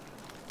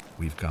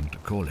 We've come to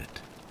call it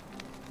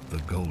the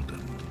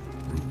Golden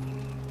Rule.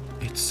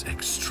 It's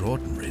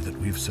extraordinary that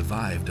we've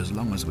survived as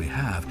long as we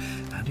have,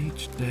 and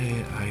each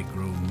day I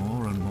grow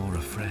more and more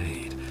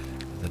afraid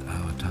that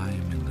our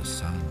time in the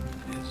sun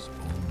is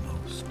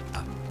almost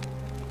up.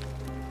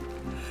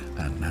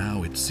 And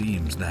now it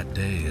seems that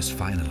day is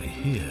finally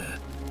here.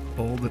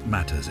 All that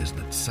matters is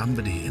that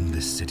somebody in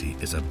this city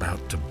is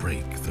about to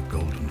break the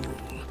Golden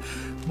Rule.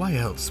 Why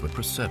else would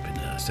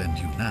Proserpina send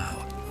you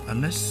now?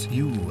 Unless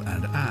you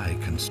and I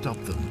can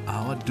stop them,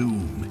 our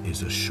doom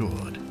is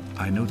assured.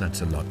 I know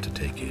that's a lot to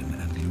take in,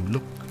 and you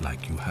look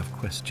like you have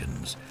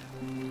questions.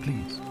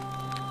 Please,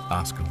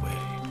 ask away.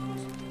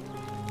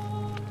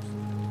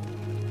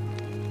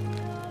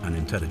 An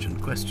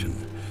intelligent question.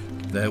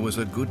 There was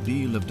a good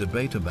deal of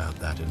debate about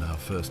that in our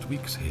first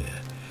weeks here.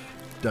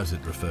 Does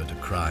it refer to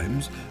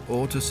crimes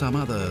or to some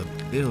other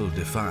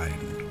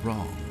ill-defined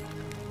wrong?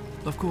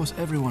 Of course,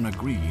 everyone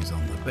agrees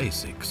on the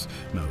basics.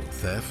 No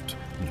theft,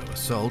 no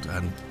assault,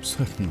 and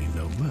certainly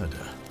no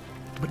murder.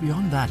 But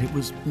beyond that, it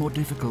was more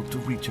difficult to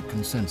reach a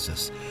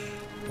consensus.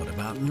 What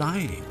about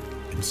lying,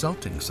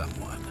 insulting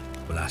someone,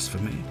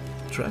 blasphemy,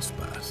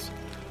 trespass,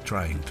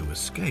 trying to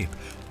escape,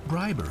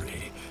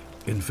 bribery,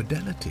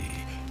 infidelity,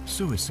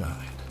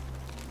 suicide?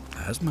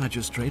 As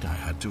magistrate, I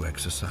had to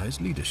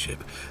exercise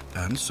leadership,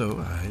 and so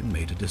I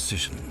made a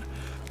decision.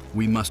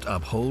 We must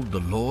uphold the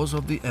laws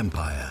of the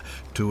Empire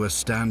to a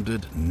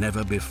standard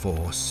never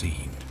before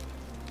seen.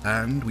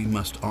 And we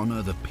must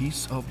honor the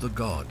peace of the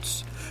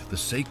gods, the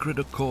sacred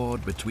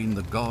accord between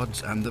the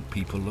gods and the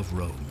people of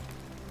Rome.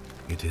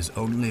 It is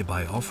only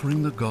by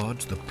offering the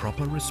gods the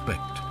proper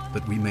respect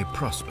that we may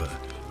prosper,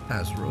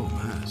 as Rome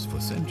has for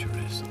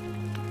centuries.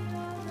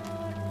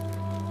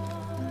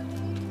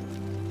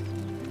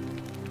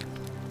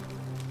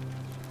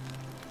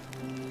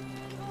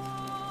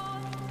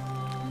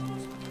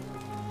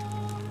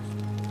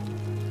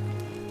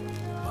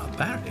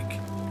 Barbaric?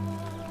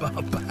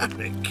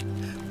 Barbaric?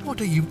 What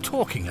are you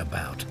talking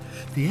about?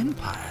 The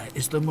Empire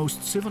is the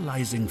most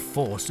civilizing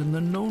force in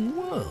the known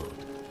world.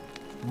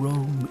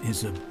 Rome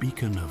is a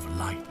beacon of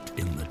light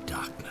in the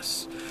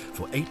darkness.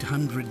 For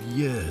 800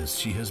 years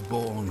she has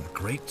borne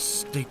great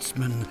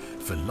statesmen,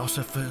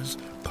 philosophers,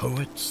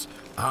 poets,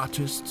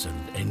 artists,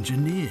 and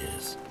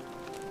engineers.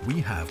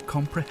 We have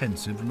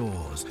comprehensive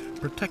laws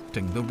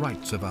protecting the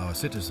rights of our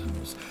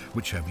citizens,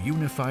 which have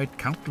unified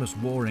countless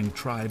warring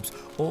tribes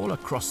all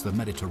across the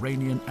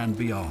Mediterranean and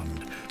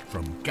beyond,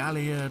 from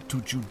Gallia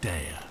to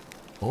Judea.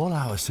 All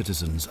our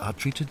citizens are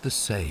treated the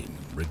same,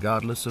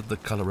 regardless of the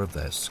color of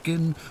their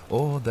skin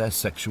or their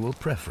sexual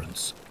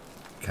preference.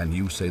 Can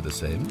you say the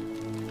same?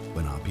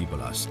 When our people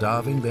are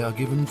starving, they are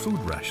given food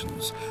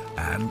rations,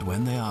 and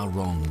when they are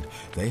wronged,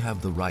 they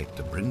have the right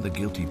to bring the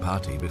guilty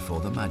party before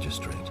the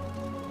magistrate.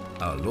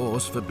 Our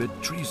laws forbid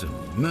treason,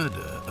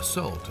 murder,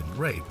 assault, and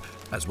rape,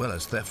 as well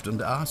as theft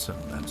and arson,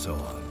 and so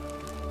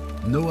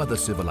on. No other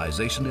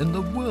civilization in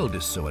the world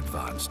is so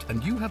advanced,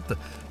 and you have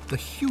the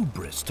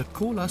hubris to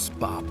call us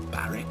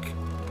barbaric?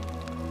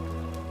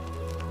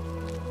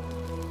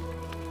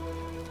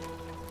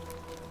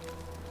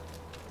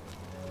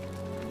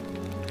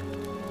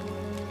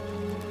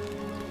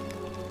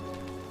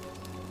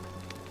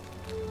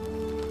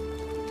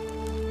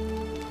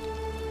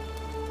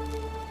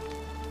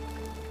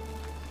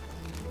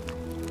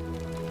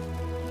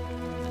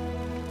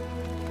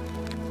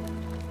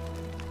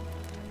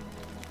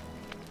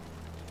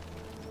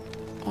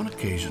 On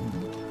occasion,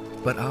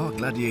 but our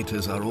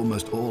gladiators are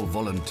almost all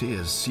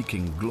volunteers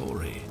seeking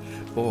glory,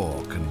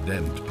 or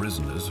condemned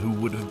prisoners who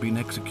would have been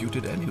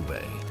executed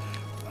anyway.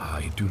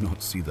 I do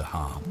not see the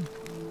harm.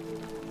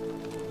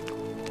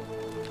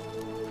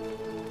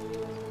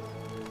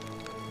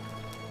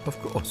 Of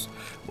course,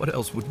 what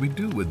else would we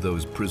do with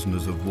those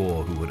prisoners of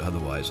war who would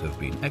otherwise have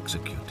been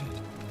executed?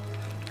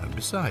 And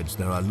besides,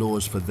 there are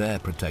laws for their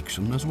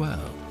protection as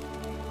well.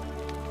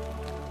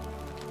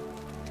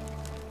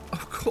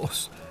 Of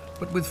course.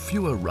 But with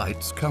fewer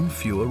rights come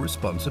fewer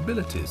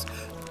responsibilities,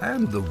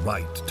 and the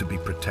right to be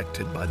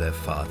protected by their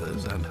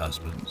fathers and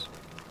husbands.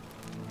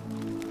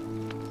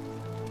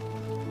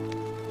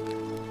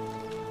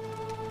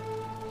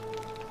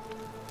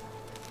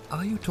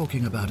 Are you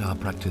talking about our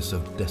practice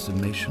of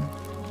decimation?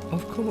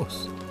 Of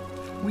course.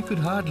 We could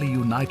hardly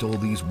unite all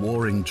these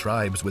warring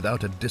tribes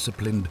without a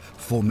disciplined,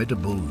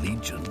 formidable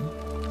legion.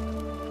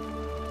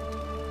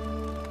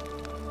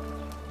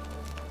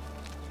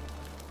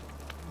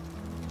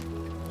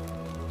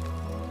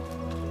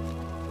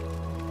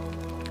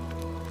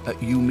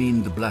 You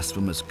mean the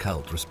blasphemous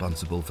cult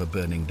responsible for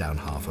burning down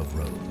half of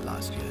Rome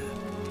last year?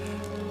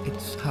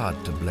 It's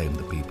hard to blame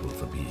the people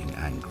for being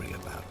angry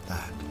about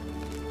that.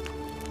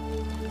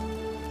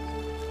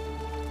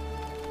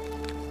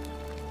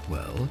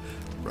 Well,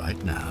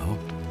 right now,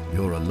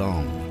 you're a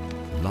long,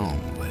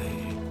 long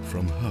way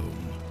from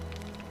home.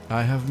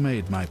 I have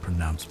made my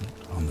pronouncement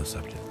on the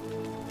subject.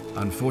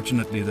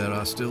 Unfortunately, there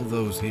are still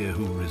those here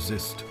who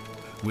resist,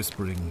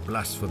 whispering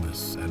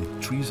blasphemous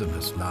and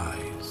treasonous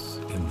lies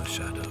in the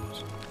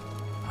shadows.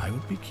 I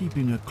would be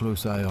keeping a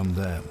close eye on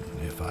them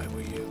if I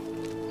were you.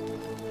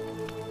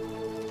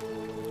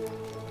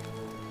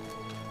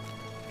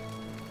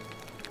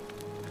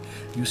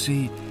 You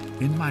see,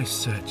 in my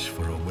search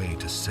for a way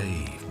to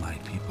save my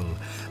people,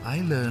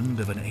 I learned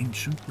of an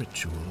ancient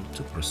ritual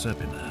to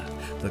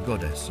Proserpina, the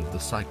goddess of the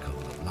cycle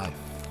of life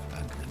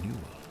and renewal.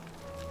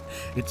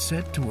 It's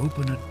said to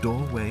open a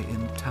doorway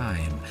in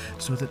time,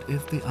 so that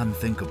if the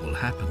unthinkable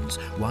happens,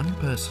 one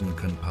person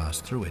can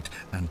pass through it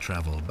and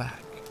travel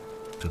back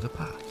to the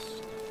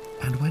past.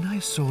 And when I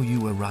saw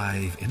you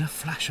arrive in a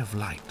flash of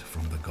light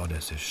from the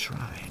goddess's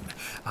shrine,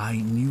 I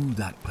knew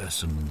that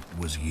person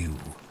was you.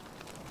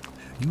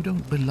 You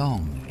don't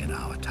belong in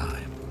our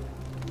time,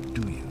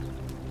 do you?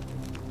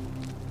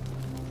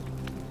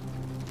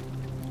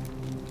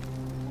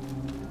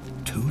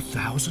 Too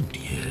 2,000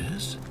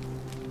 years?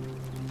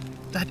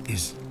 That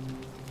is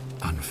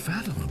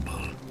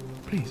unfathomable.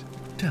 Please,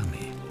 tell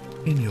me,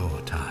 in your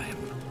time,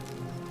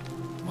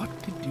 what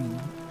did you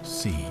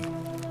see?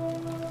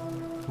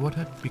 What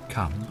had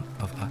become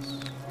of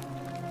us?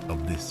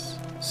 Of this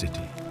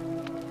city?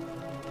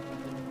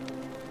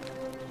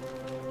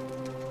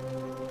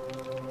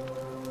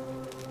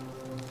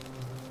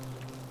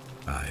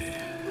 I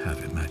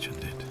have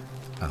imagined it,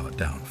 our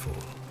downfall,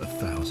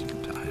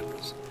 1,000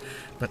 times,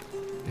 but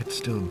it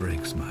still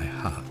breaks my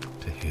heart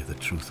to hear the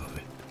truth of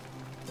it.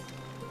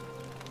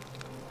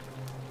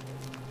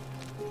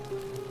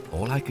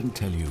 All I can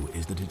tell you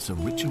is that it's a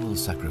ritual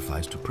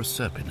sacrifice to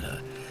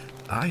Proserpina.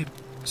 I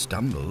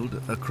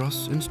stumbled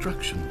across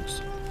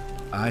instructions.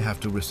 I have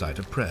to recite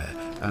a prayer,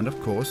 and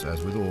of course,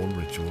 as with all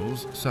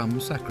rituals,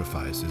 some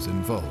sacrifice is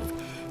involved.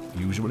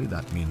 Usually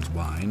that means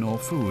wine or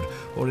food,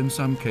 or in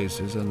some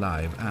cases a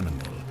live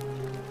animal.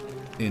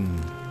 In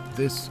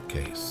this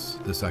case,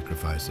 the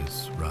sacrifice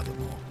is rather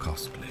more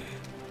costly.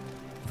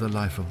 The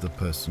life of the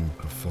person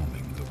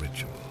performing the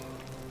ritual.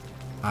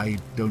 I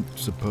don't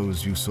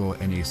suppose you saw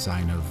any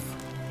sign of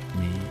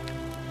me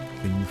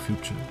in the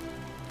future?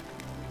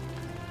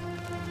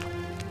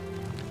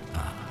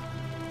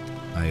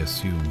 I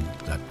assume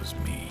that was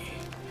me.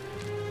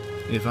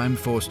 If I'm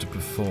forced to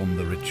perform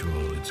the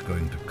ritual, it's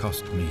going to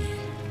cost me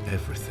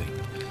everything.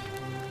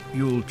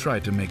 You'll try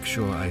to make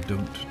sure I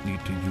don't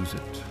need to use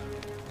it,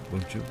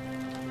 won't you?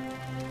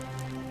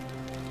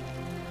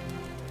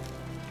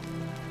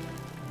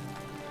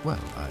 Well,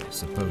 I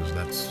suppose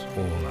that's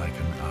all I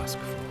can ask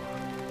for.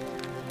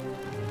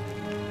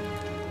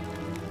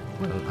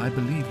 Well, I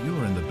believe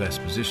you're in the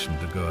best position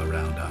to go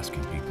around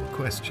asking people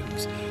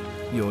questions.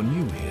 You're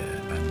new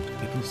here,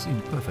 and it'll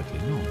seem perfectly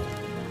normal.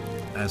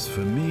 As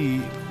for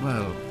me,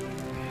 well,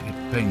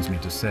 it pains me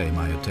to say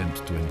my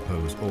attempts to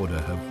impose order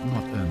have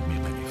not earned me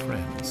many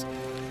friends.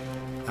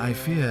 I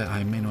fear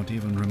I may not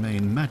even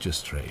remain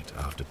magistrate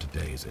after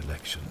today's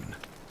election.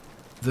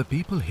 The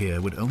people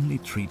here would only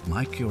treat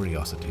my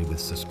curiosity with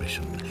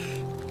suspicion.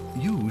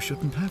 You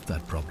shouldn't have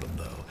that problem,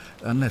 though,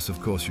 unless,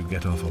 of course, you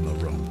get off on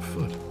the wrong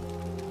foot.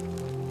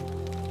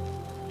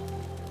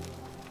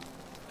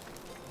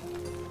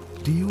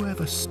 Do you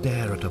ever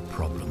stare at a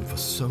problem for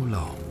so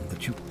long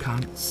that you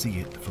can't see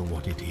it for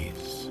what it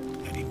is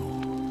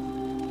anymore?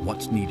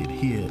 What's needed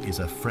here is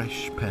a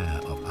fresh pair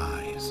of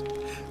eyes.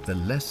 The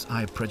less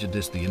I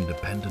prejudice the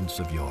independence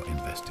of your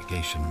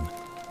investigation,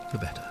 the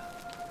better.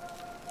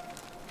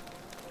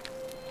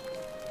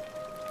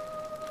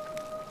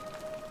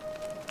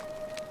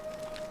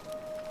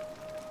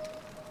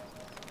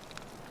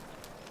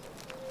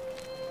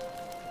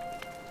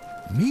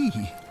 Me?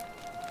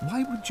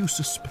 Why would you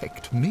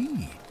suspect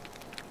me?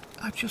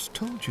 I've just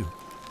told you,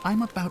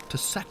 I'm about to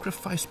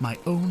sacrifice my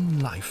own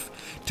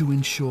life to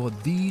ensure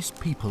these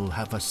people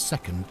have a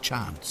second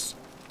chance.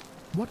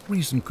 What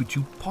reason could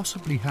you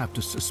possibly have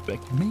to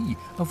suspect me,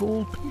 of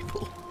all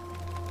people?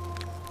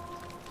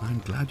 I'm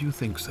glad you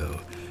think so.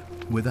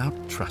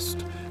 Without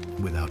trust,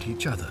 without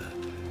each other,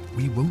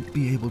 we won't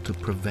be able to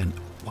prevent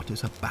what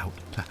is about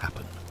to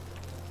happen.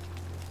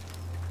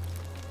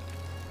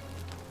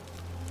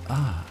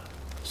 Ah,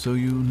 so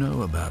you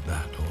know about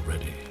that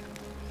already.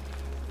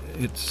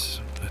 It's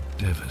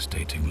a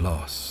devastating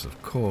loss, of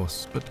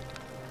course, but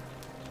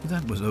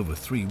that was over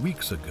 3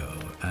 weeks ago,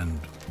 and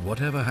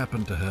whatever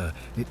happened to her,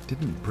 it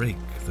didn't break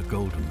the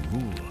golden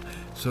rule,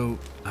 so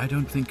I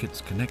don't think it's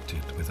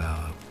connected with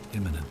our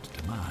imminent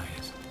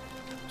demise.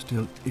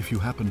 Still, if you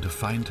happen to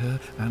find her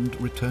and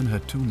return her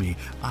to me,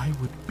 I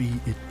would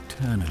be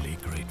eternally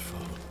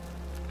grateful.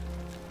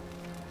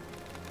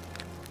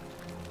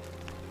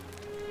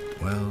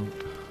 Well,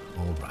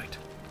 all right.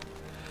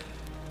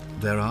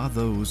 There are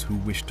those who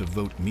wish to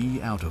vote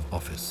me out of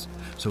office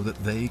so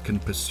that they can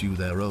pursue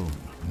their own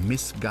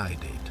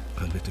misguided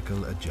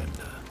political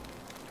agenda.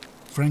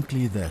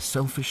 Frankly, their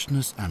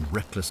selfishness and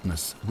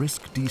recklessness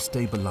risk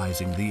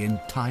destabilizing the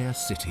entire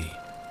city.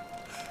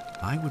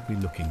 I would be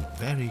looking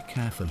very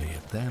carefully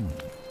at them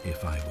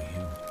if I were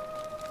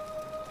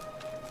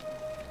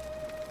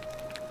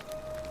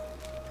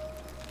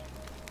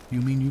you.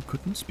 You mean you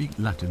couldn't speak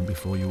Latin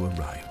before you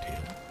arrived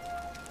here?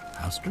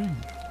 How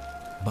strange.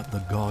 But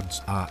the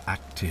gods are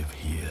active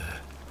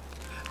here,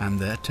 and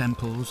their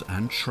temples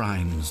and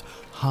shrines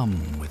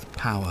hum with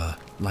power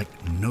like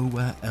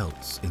nowhere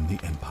else in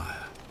the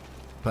Empire.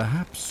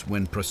 Perhaps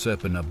when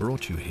Proserpina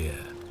brought you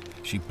here,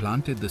 she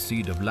planted the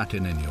seed of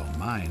Latin in your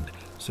mind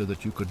so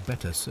that you could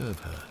better serve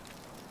her.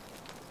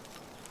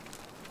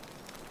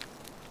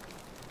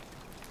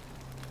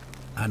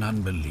 An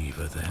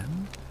unbeliever,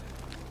 then?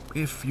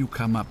 If you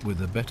come up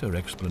with a better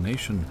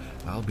explanation,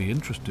 I'll be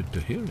interested to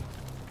hear it.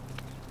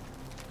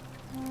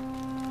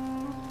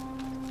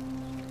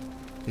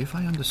 If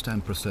I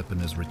understand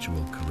Proserpina's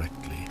ritual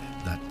correctly,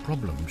 that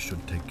problem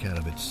should take care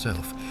of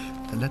itself.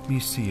 Let me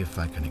see if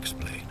I can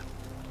explain.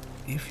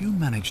 If you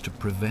manage to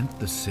prevent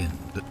the sin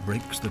that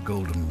breaks the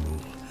golden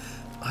rule,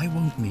 I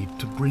won't need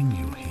to bring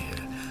you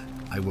here.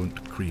 I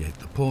won't create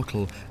the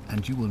portal,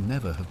 and you will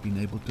never have been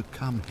able to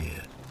come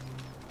here.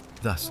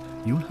 Thus,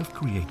 you'll have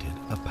created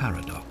a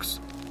paradox.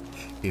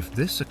 If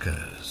this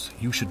occurs,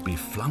 you should be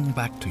flung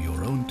back to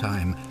your own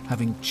time,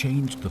 having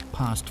changed the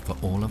past for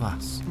all of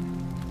us.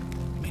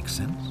 Make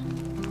sense?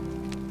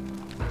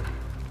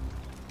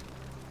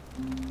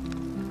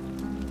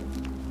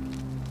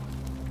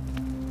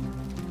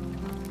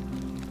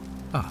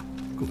 Ah,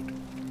 good.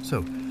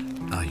 So,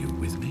 are you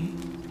with me?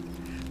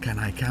 Can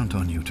I count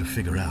on you to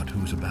figure out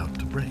who's about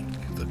to break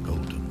the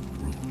golden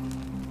rule?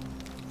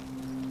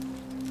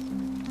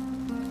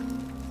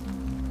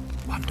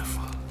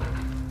 Wonderful.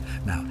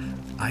 Now,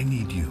 I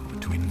need you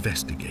to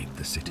investigate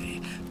the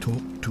city,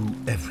 talk to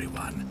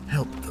everyone,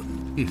 help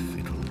them if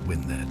it'll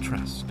win their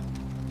trust.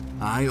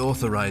 I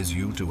authorize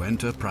you to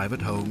enter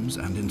private homes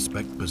and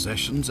inspect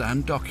possessions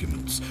and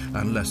documents,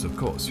 unless, of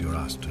course, you're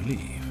asked to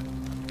leave.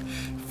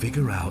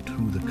 Figure out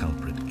who the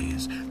culprit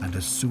is, and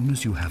as soon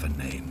as you have a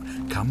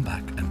name, come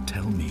back and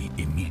tell me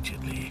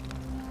immediately.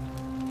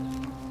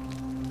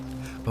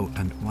 Oh,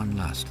 and one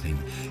last thing.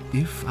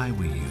 If I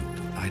were you,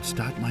 I'd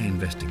start my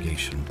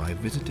investigation by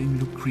visiting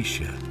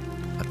Lucretia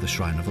at the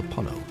Shrine of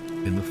Apollo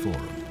in the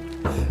Forum.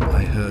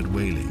 I heard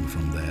wailing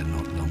from there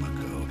not long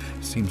ago.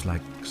 Seems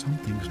like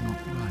something's not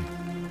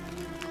right.